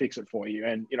out how to fix it for you.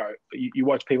 And, you know, you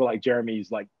watch people like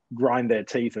Jeremy's like grind their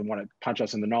teeth and want to punch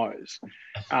us in the nose.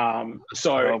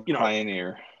 So, you know,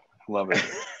 pioneer. Love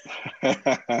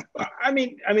it. I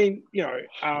mean, you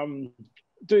know,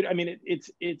 dude, I mean,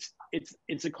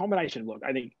 it's a combination. Look,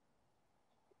 I think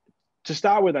to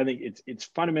start with, I think it's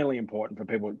fundamentally important for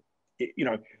people, you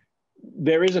know,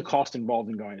 there is a cost involved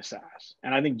in going to SaaS.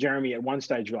 And I think Jeremy at one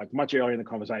stage, like much earlier in the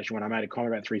conversation, when I made a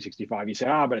comment about 365, you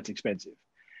said, but it's expensive.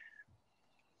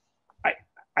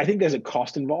 I think there's a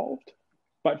cost involved,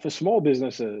 but for small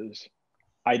businesses,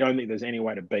 I don't think there's any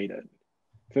way to beat it.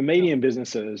 For medium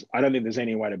businesses, I don't think there's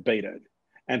any way to beat it.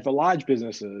 And for large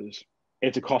businesses,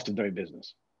 it's a cost of doing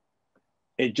business.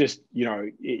 It just, you know,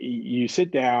 you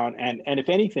sit down and if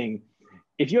anything,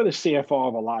 if you're the CFO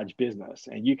of a large business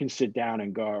and you can sit down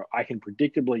and go, I can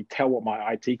predictably tell what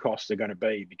my IT costs are going to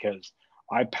be because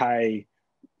I pay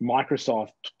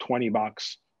Microsoft $20,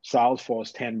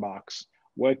 Salesforce $10,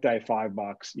 Workday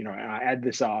 $5, you know, and I add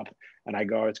this up and I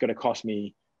go, it's going to cost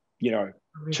me, you know,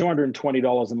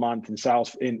 $220 a month in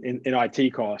sales in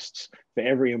IT costs for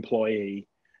every employee.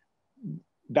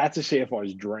 That's a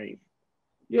CFO's dream.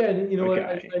 Yeah, and you know what,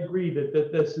 I agree that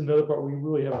that's another part we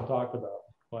really haven't talked about,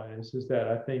 Linus, is that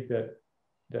I think that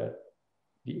the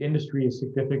industry has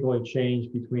significantly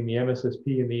changed between the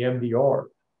MSSP and the MDR.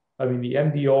 I mean, the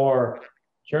MDR,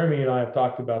 Jeremy and I have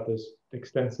talked about this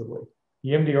extensively.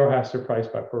 The MDR has to price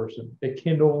by person. It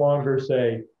can no longer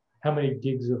say how many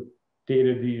gigs of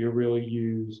data do you really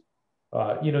use.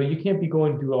 You know, you can't be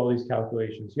going to do all these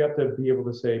calculations. You have to be able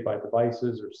to say by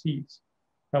devices or seats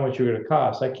how much you're going to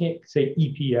cost. I can't say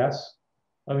EPS.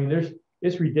 I mean,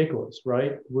 it's ridiculous,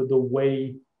 right? With the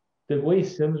way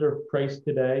SIMs are priced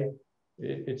today,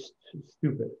 it's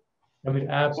stupid. I mean,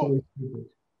 absolutely stupid.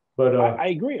 But I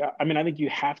agree. I mean, I think you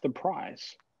have to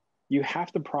price. You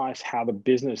have to price how the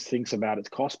business thinks about its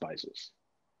cost basis.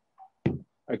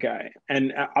 Okay,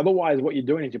 and otherwise, what you're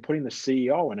doing is you're putting the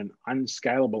CEO in an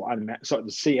unscalable, the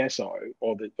CSO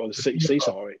or the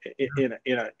CISO in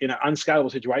an unscalable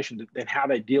situation than how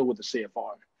they deal with the CFO,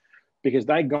 because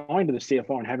they going to the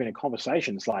CFO and having a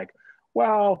conversation. It's like,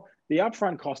 well, the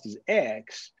upfront cost is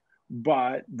X,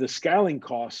 but the scaling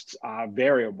costs are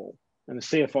variable, and the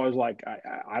CFO is like,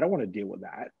 I don't want to deal with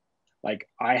that. Like,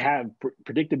 I have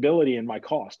predictability in my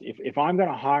cost. If I'm going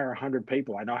to hire 100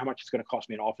 people, I know how much it's going to cost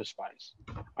me in office space.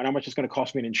 I know how much it's going to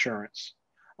cost me in insurance.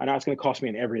 I know it's going to cost me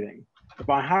in everything. If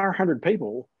I hire 100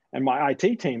 people and my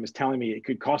IT team is telling me it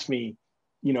could cost me,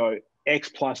 you know, X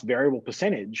plus variable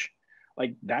percentage,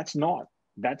 like that's not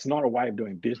a way of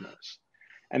doing business.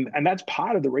 And that's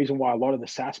part of the reason why a lot of the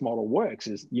SaaS model works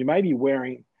is you may be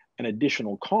wearing an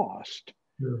additional cost,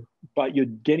 but you're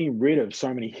getting rid of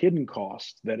so many hidden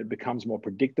costs that it becomes more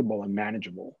predictable and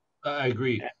manageable. I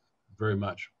agree very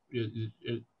much.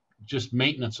 Just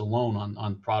maintenance alone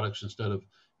on products instead of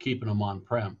keeping them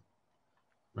on-prem,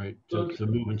 right? To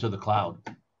move into the cloud.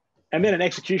 And then an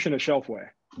execution of shelfware.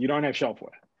 You don't have shelfware.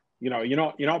 You're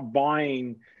not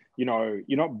buying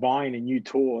a new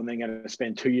tool and then going to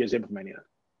spend 2 years implementing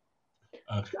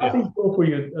it. I think both for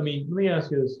you. I mean, let me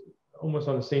ask you this, almost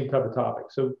on the same type of topic.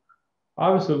 So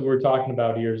obviously, what we're talking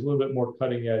about here is a little bit more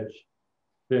cutting edge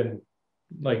than,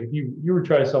 like, if you were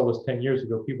trying to sell this 10 years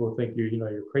ago, people would think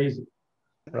you're crazy,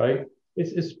 right?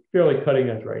 It's fairly cutting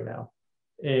edge right now.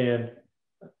 And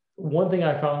one thing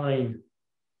I find,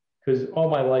 because all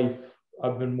my life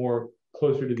I've been more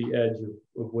closer to the edge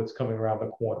of what's coming around the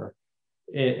corner,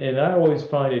 and I always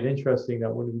find it interesting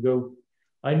that when we go,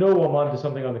 I know I'm onto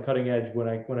something on the cutting edge when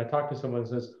I talk to someone that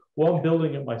says, well, I'm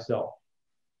building it myself,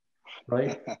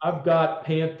 right? I've got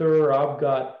Panther, I've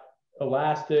got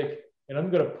Elastic, and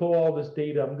I'm going to pull all this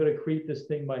data. I'm going to create this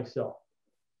thing myself,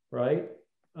 right?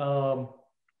 I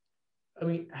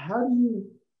mean, how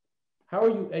are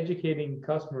you educating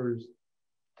customers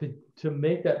to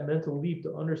make that mental leap,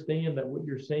 to understand that what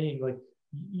you're saying, like,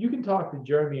 you can talk to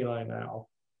Jeremy and I now.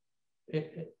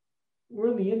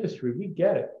 We're in the industry. We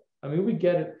get it. I mean, we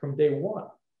get it from day one.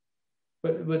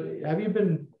 But have you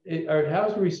been, or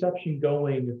how's the reception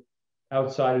going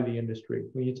outside of the industry?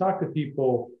 When you talk to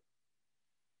people,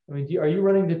 I mean, are you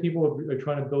running into people who are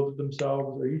trying to build it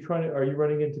themselves? Are you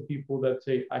running into people that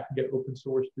say, I can get open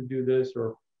source to do this,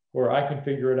 or I can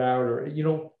figure it out, or,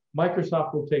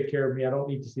 Microsoft will take care of me. I don't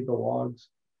need to see the logs.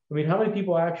 I mean, how many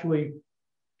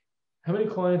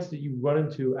clients that you run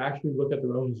into actually look at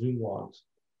their own Zoom logs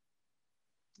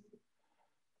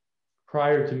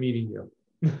prior to meeting you?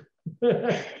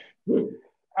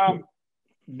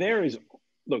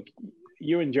 Look,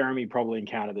 you and Jeremy probably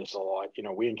encounter this a lot.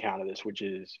 We encounter this, which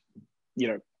is,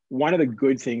 one of the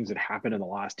good things that happened in the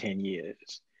last 10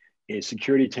 years is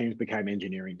security teams became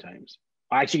engineering teams.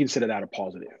 I actually consider that a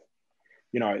positive.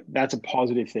 That's a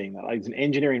positive thing. That, like, it's an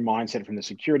engineering mindset from the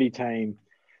security team,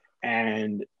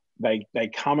 and they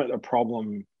come at a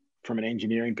problem from an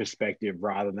engineering perspective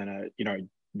rather than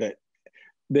that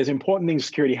there's important things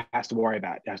security has to worry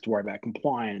about. It has to worry about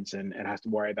compliance, and it has to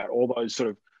worry about all those sort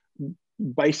of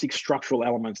basic structural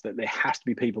elements that there has to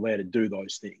be people there to do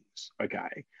those things,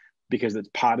 okay? Because it's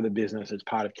part of the business, it's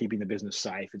part of keeping the business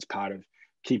safe, it's part of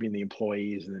keeping the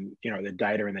employees and their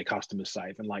data and their customers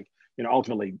safe. And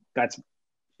ultimately, that's,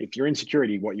 if you're in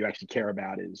security, what you actually care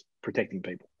about is protecting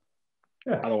people.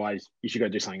 Yeah. Otherwise, you should go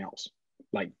do something else.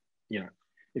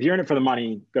 If you're in it for the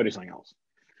money, go do something else.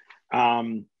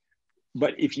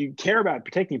 But if you care about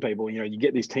protecting people, you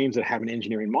get these teams that have an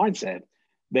engineering mindset,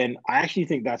 then I actually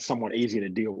think that's somewhat easier to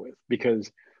deal with,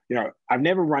 because, I've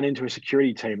never run into a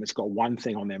security team that's got one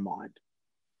thing on their mind.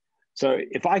 So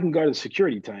if I can go to the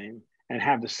security team and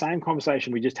have the same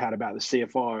conversation we just had about the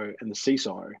CFO and the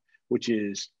CISO, which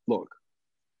is, look,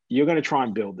 you're going to try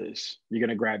and build this. You're going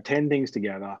to grab 10 things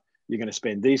together. You're going to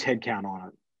spend these headcount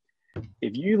on it.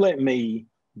 If you let me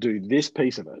do this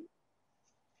piece of it,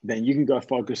 then you can go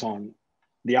focus on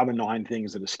the other 9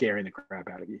 things that are scaring the crap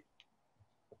out of you.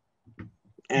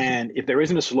 And if there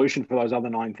isn't a solution for those other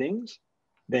 9 things,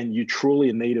 then you truly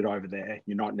are needed over there.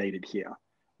 You're not needed here.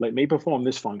 Let me perform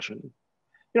this function.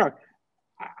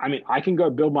 I mean, I can go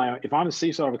build my own, if I'm a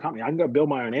CISO of a company, I can go build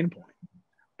my own endpoint,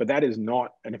 but that is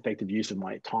not an effective use of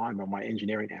my time or my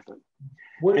engineering effort.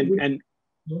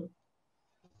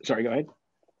 Sorry, go ahead.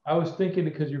 I was thinking,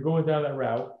 because you're going down that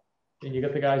route and you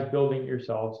got the guys building it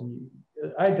yourselves, and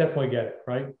I definitely get it,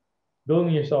 right?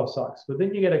 Building yourself sucks. But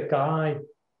then you get a guy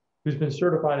who's been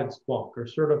certified in Splunk or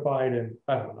certified in,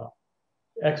 I don't know,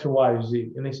 X or Y or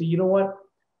Z. And they say, you know what?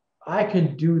 I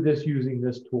can do this using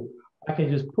this tool. I can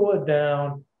just pull it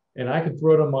down and I can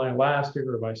throw it on my Elastic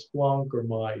or my Splunk or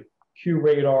my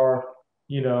QRadar,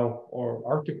 or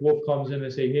Arctic Wolf comes in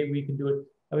and say, hey, we can do it.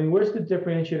 I mean, where's the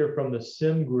differentiator from the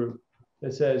SIM group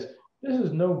that says, this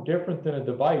is no different than a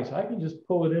device. I can just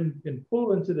pull it in and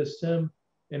pull into the SIM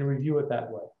and review it that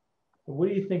way. What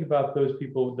do you think about those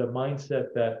people, the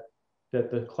mindset that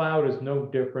the cloud is no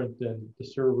different than the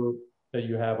server that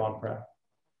you have on-prem?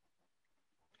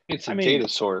 It's a data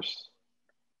source,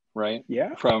 right?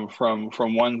 Yeah. From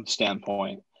one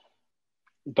standpoint,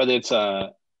 but it's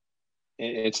an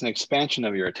expansion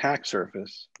of your attack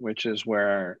surface, which is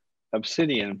where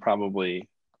Obsidian probably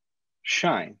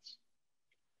shines,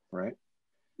 right?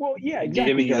 Well, yeah,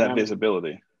 exactly. Giving you that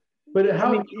visibility. But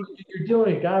you're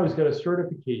dealing with a guy who's got a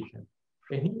certification,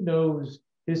 and he knows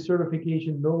his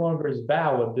certification no longer is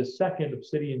valid the second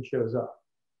Obsidian shows up.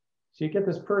 So you get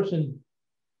this person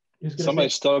who's going to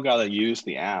Somebody's still got to use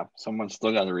the app. Someone's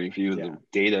still got to review the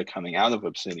data coming out of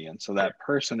Obsidian. So that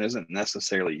person isn't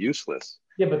necessarily useless.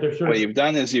 Yeah, but they're what you've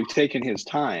done is you've taken his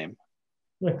time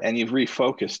and you've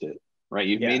refocused it, right?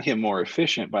 You've made him more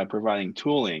efficient by providing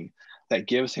tooling that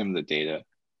gives him the data,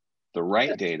 the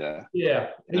right data. Yeah,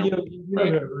 and you know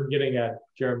what we're getting at,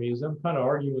 Jeremy, is I'm kind of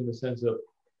arguing in the sense of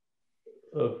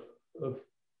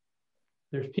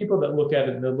there's people that look at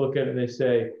it and they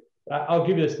say, I'll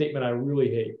give you a statement I really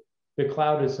hate. The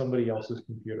cloud is somebody else's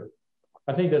computer.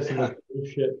 I think that's some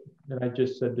shit, and I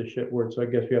just said the shit word, so I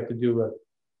guess we have to do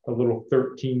a little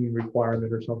 13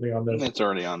 requirement or something on this. It's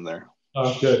already on there.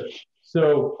 Good.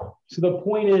 So the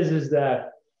point is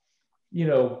that, you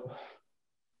know,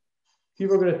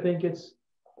 people are going to think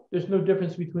there's no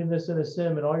difference between this and a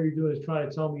SIM, and all you're doing is trying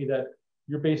to tell me that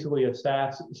you're basically a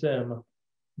SaaS SIM.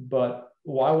 But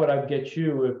why would I get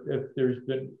you if there's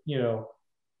been, you know,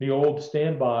 the old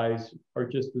standbys are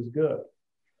just as good?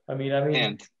 I mean,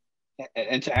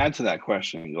 and to add to that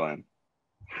question, Glenn,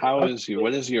 what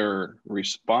is your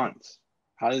response?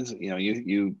 How does, you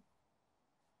know,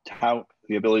 how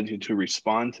the ability to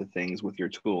respond to things with your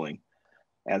tooling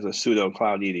as a pseudo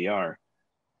cloud EDR?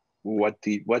 What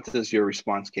does your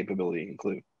response capability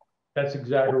include? That's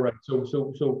exactly right.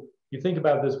 So you think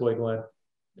about it this way, Glenn.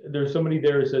 There's somebody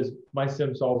there who says my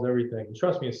SIM solves everything. And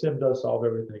trust me, a SIM does solve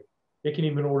everything. It can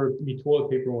even order me toilet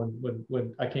paper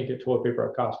when I can't get toilet paper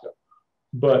at Costco.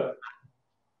 But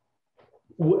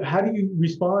how do you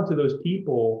respond to those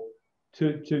people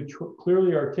to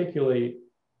clearly articulate,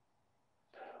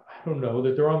 I don't know,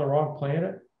 that they're on the wrong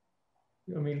planet?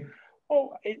 I mean,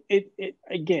 so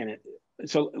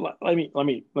let me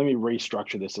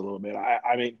restructure this a little bit.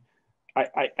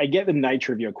 I get the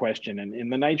nature of your question,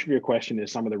 and the nature of your question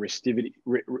is some of the restivity.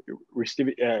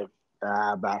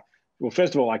 Well,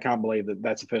 first of all, I can't believe that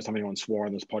that's the first time anyone swore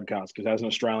on this podcast, because as an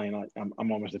Australian,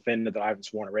 I'm almost offended that I haven't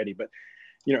sworn already. But,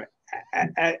 you know,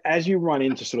 as you run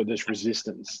into sort of this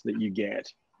resistance that you get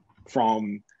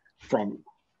from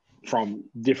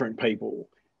different people,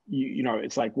 you know,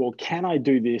 it's like, well, can I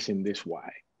do this in this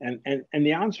way? And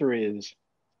the answer is,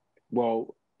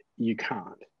 well, you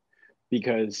can't,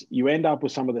 because you end up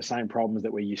with some of the same problems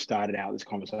that where you started out this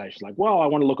conversation. Like, well, I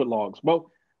want to look at logs. Well,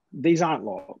 these aren't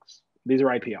logs. These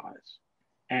are APIs,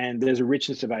 and there's a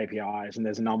richness of APIs, and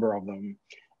there's a number of them,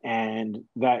 and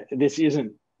that this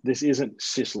isn't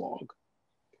syslog.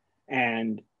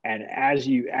 And as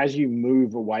you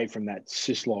move away from that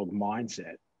syslog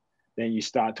mindset, then you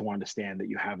start to understand that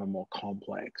you have a more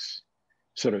complex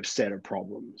sort of set of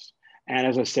problems. And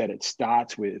as I said, it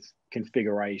starts with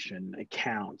configuration,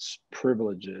 accounts,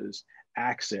 privileges,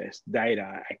 access,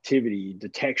 data, activity,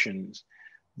 detections.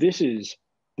 This is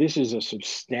a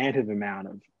substantive amount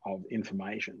of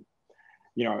information.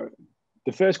 You know,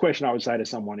 the first question I would say to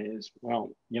someone is,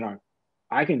 well, you know,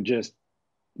 I can just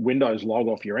Windows log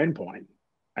off your endpoint.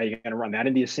 Are you going to run that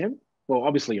into your SIM? Well,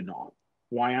 obviously you're not.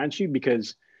 Why aren't you?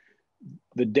 Because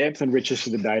the depth and richness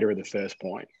of the data are the first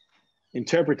point.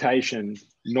 Interpretation,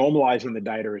 normalizing the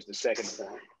data is the second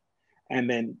point.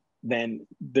 And then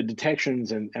the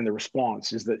detections and the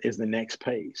response is the next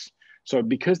piece. So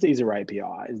because these are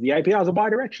APIs, the APIs are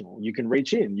bidirectional. You can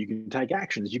reach in, you can take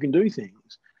actions, you can do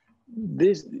things.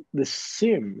 The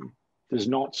SIM does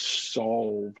not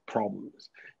solve problems.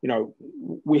 You know,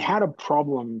 we had a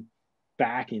problem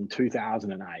back in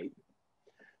 2008.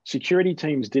 Security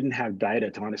teams didn't have data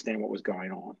to understand what was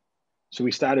going on. So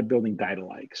we started building data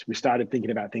lakes. We started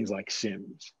thinking about things like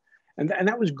SIMs. And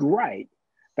that was great.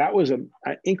 That was an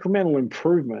incremental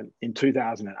improvement in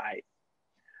 2008.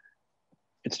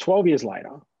 It's 12 years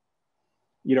later.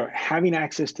 You know, having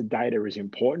access to data is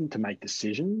important to make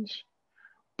decisions.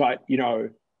 But, you know,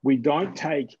 we don't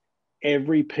take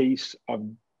every piece of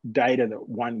data that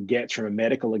one gets from a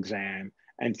medical exam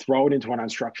and throw it into an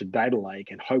unstructured data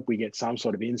lake and hope we get some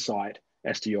sort of insight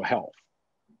as to your health.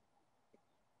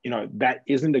 You know, that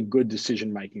isn't a good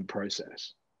decision-making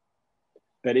process.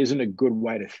 That isn't a good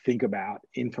way to think about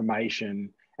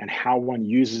information and how one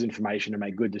uses information to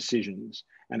make good decisions.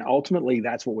 And ultimately,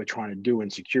 that's what we're trying to do in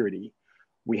security.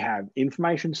 We have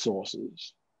information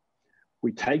sources.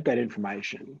 We take that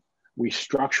information, we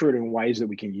structure it in ways that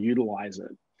we can utilize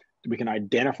it. We can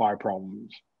identify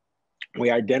problems.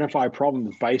 We identify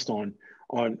problems based on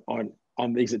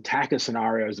these attacker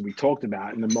scenarios that we talked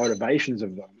about and the motivations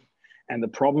of them and the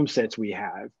problem sets we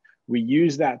have. We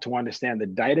use that to understand the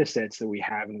data sets that we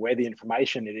have and where the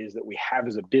information it is that we have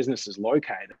as a business is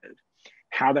located,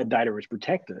 how that data is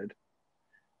protected.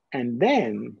 And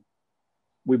then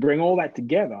we bring all that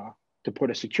together to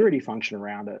put a security function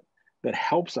around it that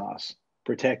helps us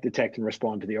protect, detect, and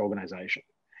respond to the organization.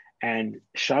 And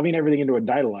shoving everything into a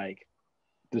data lake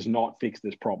does not fix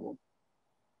this problem.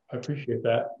 I appreciate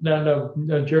that. Now,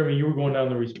 Jeremy, you were going down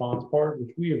the response part,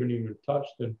 which we haven't even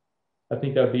touched, and I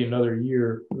think that'd be another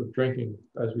year of drinking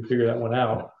as we figure that one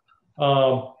out.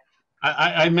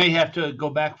 I may have to go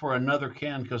back for another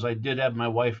can because I did have my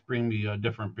wife bring me a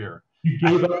different beer. You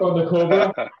gave up on the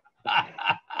Cobra?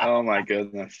 Oh my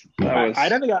goodness! I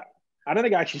don't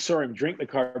think I actually saw him drink the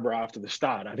Cobra after the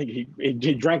start. I think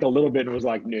he drank a little bit and was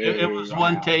like, no. It was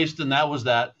one taste, and that was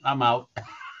that. I'm out.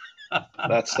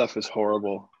 That stuff is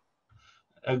horrible.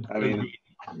 I mean,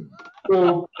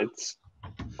 it's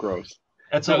gross.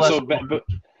 That's a but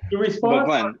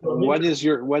Glenn, what is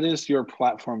your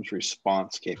platform's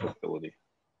response capability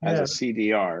as a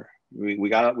CDR?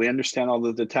 We understand all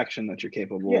the detection that you're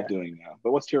capable of doing now,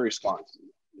 but what's your response?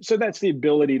 So that's the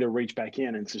ability to reach back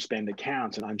in and suspend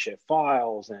accounts and unshare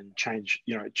files and change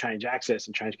access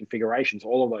and change configurations.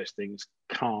 All of those things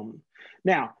come.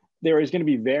 Now, there is going to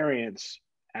be variance,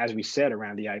 as we said,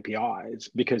 around the APIs,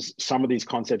 because some of these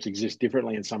concepts exist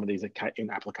differently in some of these in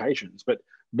applications, but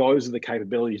those are the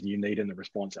capabilities you need in the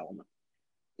response element.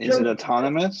 Is it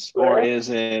autonomous, or is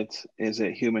it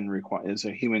human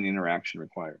interaction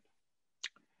required?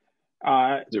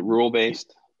 Is it rule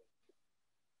based?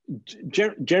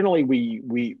 Generally,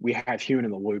 we have human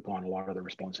in the loop on a lot of the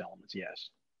response elements. Yes.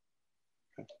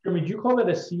 Would you call it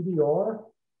a CDR?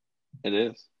 It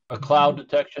is a cloud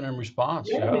detection and response.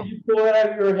 Yeah. Did you pull it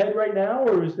out of your head right now,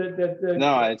 or is that?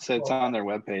 No, it's on their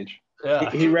webpage.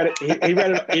 Yeah. He read it.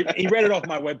 He read it off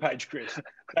my webpage, Chris.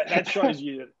 That shows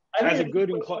you that as a good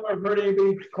and close. I've heard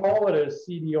anybody call it a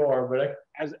CDR, but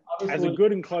as a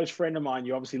good and close friend of mine,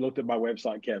 you obviously looked at my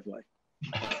website carefully.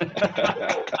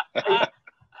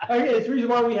 It's the reason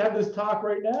why we have this talk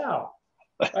right now.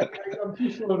 I'm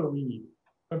too slow to read.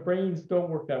 My brains don't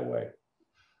work that way.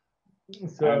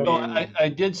 So I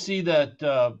did see that.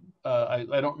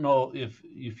 I don't know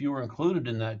if you were included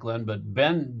in that, Glenn, but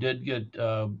Ben did get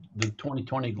the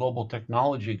 2020 Global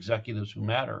Technology Executives Who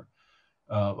Matter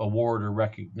award or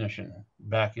recognition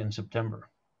back in September.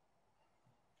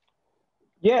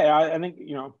 Yeah, I think,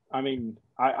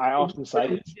 I often say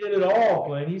he did it all,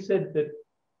 Glenn. He said that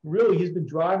really he's been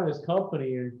driving his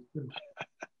company and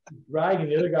dragging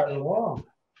the other guy along.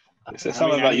 It says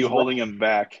something about you holding him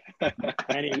back.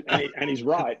 and he's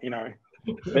right.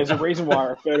 There's a reason why I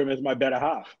refer to him as my better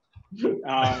half. He's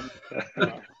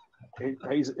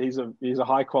a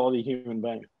high quality human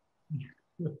being.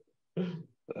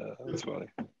 That's funny.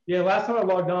 Yeah, last time I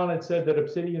logged on, it said that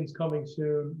Obsidian's coming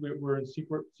soon. We're in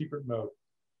secret mode.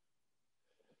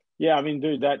 Yeah, I mean,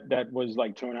 dude, that was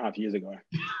like 2.5 years ago.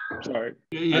 Sorry.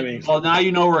 Well, now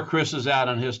you know where Chris is at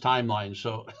on his timeline.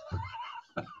 So,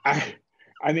 I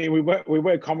mean, we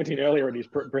were commenting earlier on his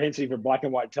propensity for black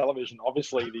and white television.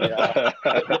 Obviously, the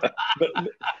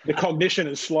cognition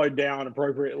has slowed down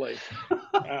appropriately.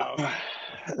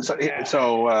 So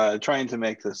trying to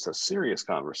make this a serious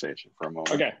conversation for a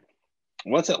moment. Okay.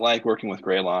 What's it like working with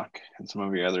Greylock and some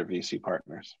of your other VC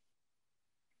partners?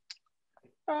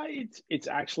 It's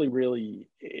actually really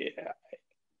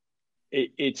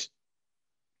it's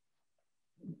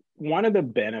one of the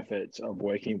benefits of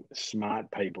working with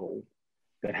smart people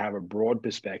that have a broad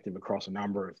perspective across a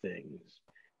number of things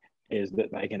is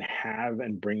that they can have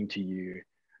and bring to you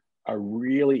a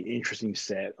really interesting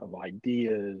set of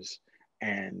ideas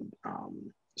and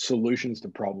solutions to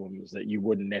problems that you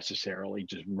wouldn't necessarily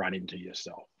just run into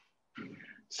yourself.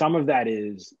 Some of that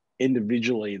is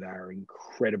individually they are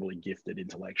incredibly gifted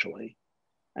intellectually,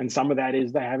 and some of that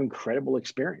is they have incredible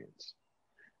experience.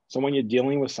 So when you're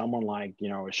dealing with someone like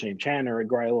Ashim Chandler at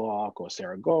Greylock, or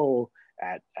Sarah Goh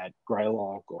at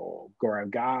Greylock, or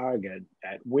Gaurav Garg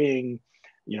at Wing,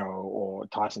 or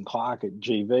Tyson Clark at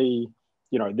GV,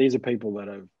 these are people that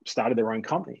have started their own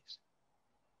companies,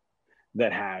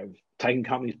 that have taken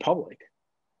companies public,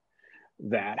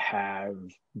 that have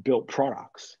built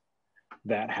products,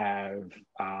 that have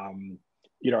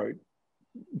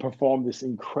performed this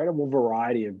incredible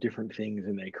variety of different things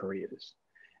in their careers.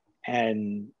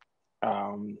 And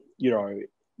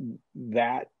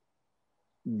that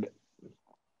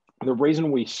the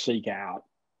reason we seek out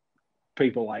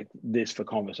people like this for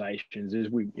conversations is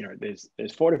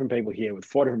there's 4 different people here with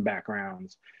 4 different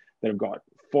backgrounds that have got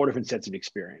 4 different sets of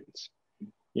experience.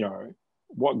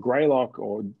 What Greylock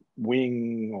or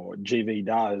Wing or GV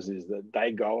does is that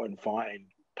they go and find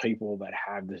people that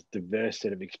have this diverse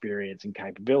set of experience and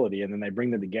capability, and then they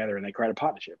bring them together and they create a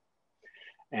partnership.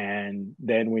 And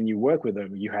then when you work with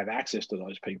them, you have access to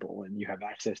those people, and you have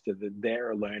access to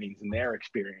their learnings and their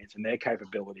experience and their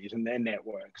capabilities and their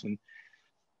networks. And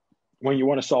when you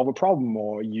want to solve a problem,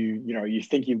 or you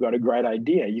think you've got a great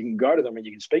idea, you can go to them and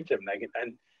you can speak to them.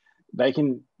 They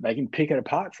can pick it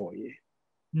apart for you.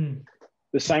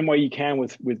 The same way you can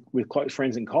with close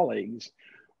friends and colleagues,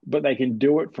 but they can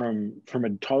do it from a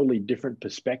totally different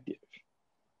perspective,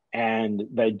 and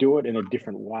they do it in a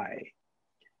different way.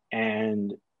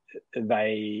 And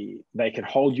they can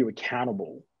hold you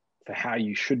accountable for how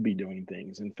you should be doing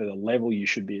things and for the level you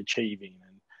should be achieving.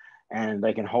 And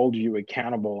they can hold you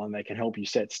accountable, and they can help you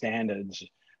set standards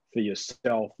for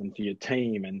yourself and for your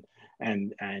team. And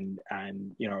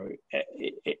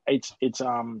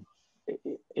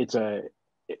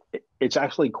it's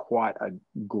actually quite a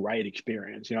great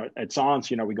experience. At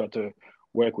Science, we got to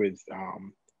work with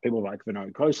people like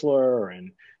Vinod Khosla,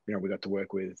 and we got to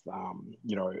work with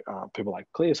people like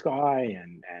Clear Sky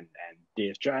and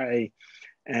DSJ,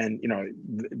 and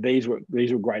these were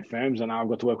great firms, and I've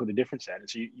got to work with a different set. And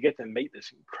so you get to meet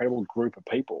this incredible group of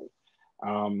people,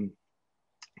 and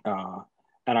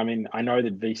I mean, I know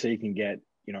that VC can get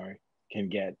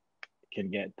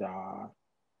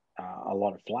a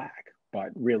lot of flack, but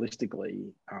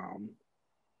realistically,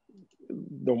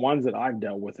 the ones that I've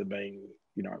dealt with have been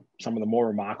some of the more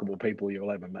remarkable people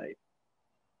you'll ever meet.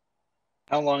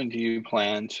 How long do you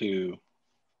plan to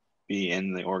be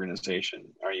in the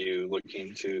organization? Are you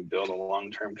looking to build a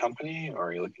long-term company, or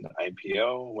are you looking to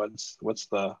IPO? What's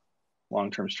the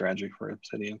long-term strategy for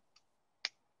Obsidian?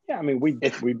 Yeah, I mean,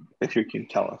 if you can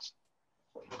tell us.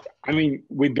 I mean,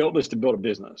 we built this to build a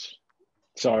business.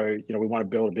 So, we want to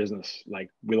build a business. Like,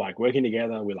 we like working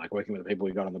together. We like working with the people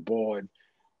we got on the board.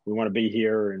 We want to be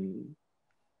here in,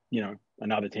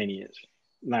 another 10 years.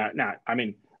 No, I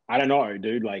mean, I don't know,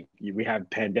 dude. Like, we have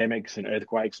pandemics and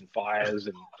earthquakes and fires,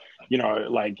 and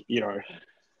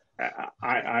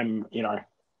I'm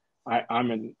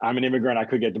an immigrant. I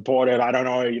could get deported. I don't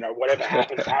know. Whatever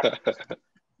happens.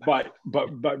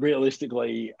 But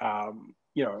realistically,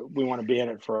 we want to be in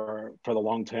it for the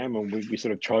long term, and we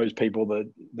sort of chose people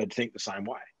that think the same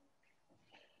way.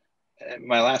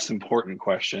 My last important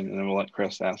question, and then we'll let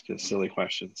Chris ask his silly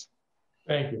questions.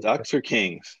 Thank you. Ducks or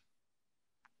Kings?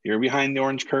 You're behind the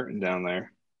orange curtain down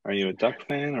there. Are you a Duck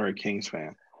fan or a Kings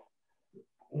fan?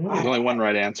 There's only one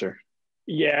right answer.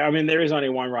 Yeah, I mean, there is only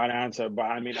one right answer, but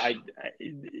I mean,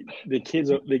 the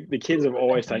kids have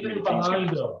always taken the Kings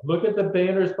games. Look at the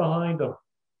banners behind them.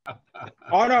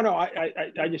 Oh no!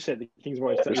 I just said the Kings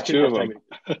always. There's two of them.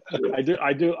 I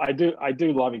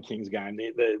do love a Kings game.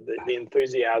 The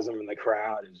enthusiasm in the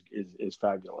crowd is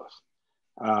fabulous.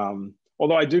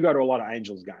 Although I do go to a lot of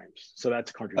Angels games, so that's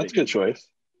a contradiction. That's a good choice.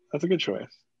 That's a good choice.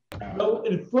 So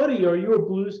in footy, are you a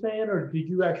Blues fan, or did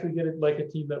you actually get it like a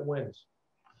team that wins?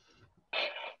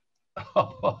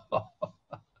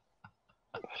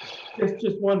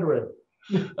 just wondering.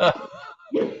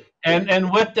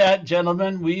 And with that,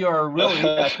 gentlemen, we are really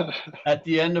at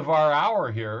the end of our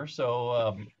hour here.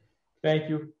 So thank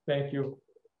you.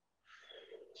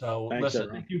 So Thanks, listen,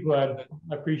 everyone. thank you, Glenn.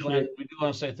 I appreciate it. We do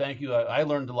want to say thank you. I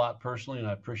learned a lot personally, and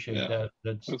I appreciate that.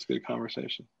 That's a good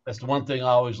conversation. That's the one thing I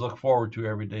always look forward to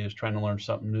every day, is trying to learn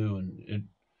something new, and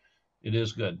it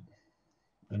is good.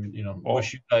 And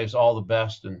wish you guys all the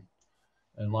best and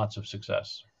lots of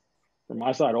success. From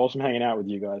my side, awesome hanging out with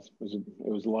you guys. It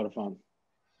was a lot of fun.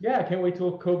 Yeah, I can't wait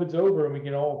till COVID's over and we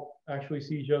can all actually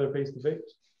see each other face to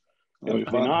face. It'll be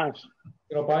nice.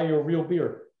 I'll buy you a real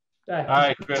beer. All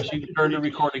right, Chris, you can turn the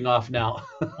recording off now.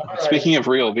 Speaking of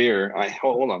real beer,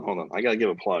 hold on. I got to give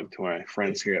a plug to my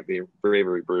friends here at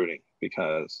Bravery Brewing,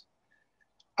 because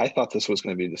I thought this was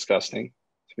going to be disgusting,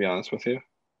 to be honest with you.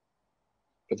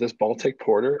 But this Baltic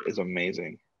Porter is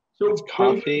amazing. So it's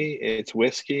coffee, it's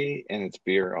whiskey, and it's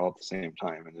beer all at the same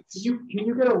time. And it's. Can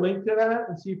you get a link to that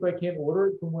and see if I can't order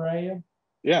it from where I am?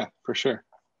 Yeah, for sure.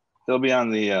 It'll be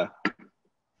on the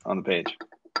page.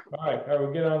 All right,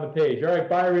 we'll get it on the page. All right,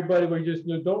 bye everybody.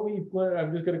 Don't leave.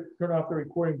 I'm just going to turn off the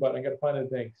recording button. I got to find a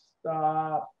thing.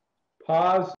 Stop.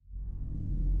 Pause.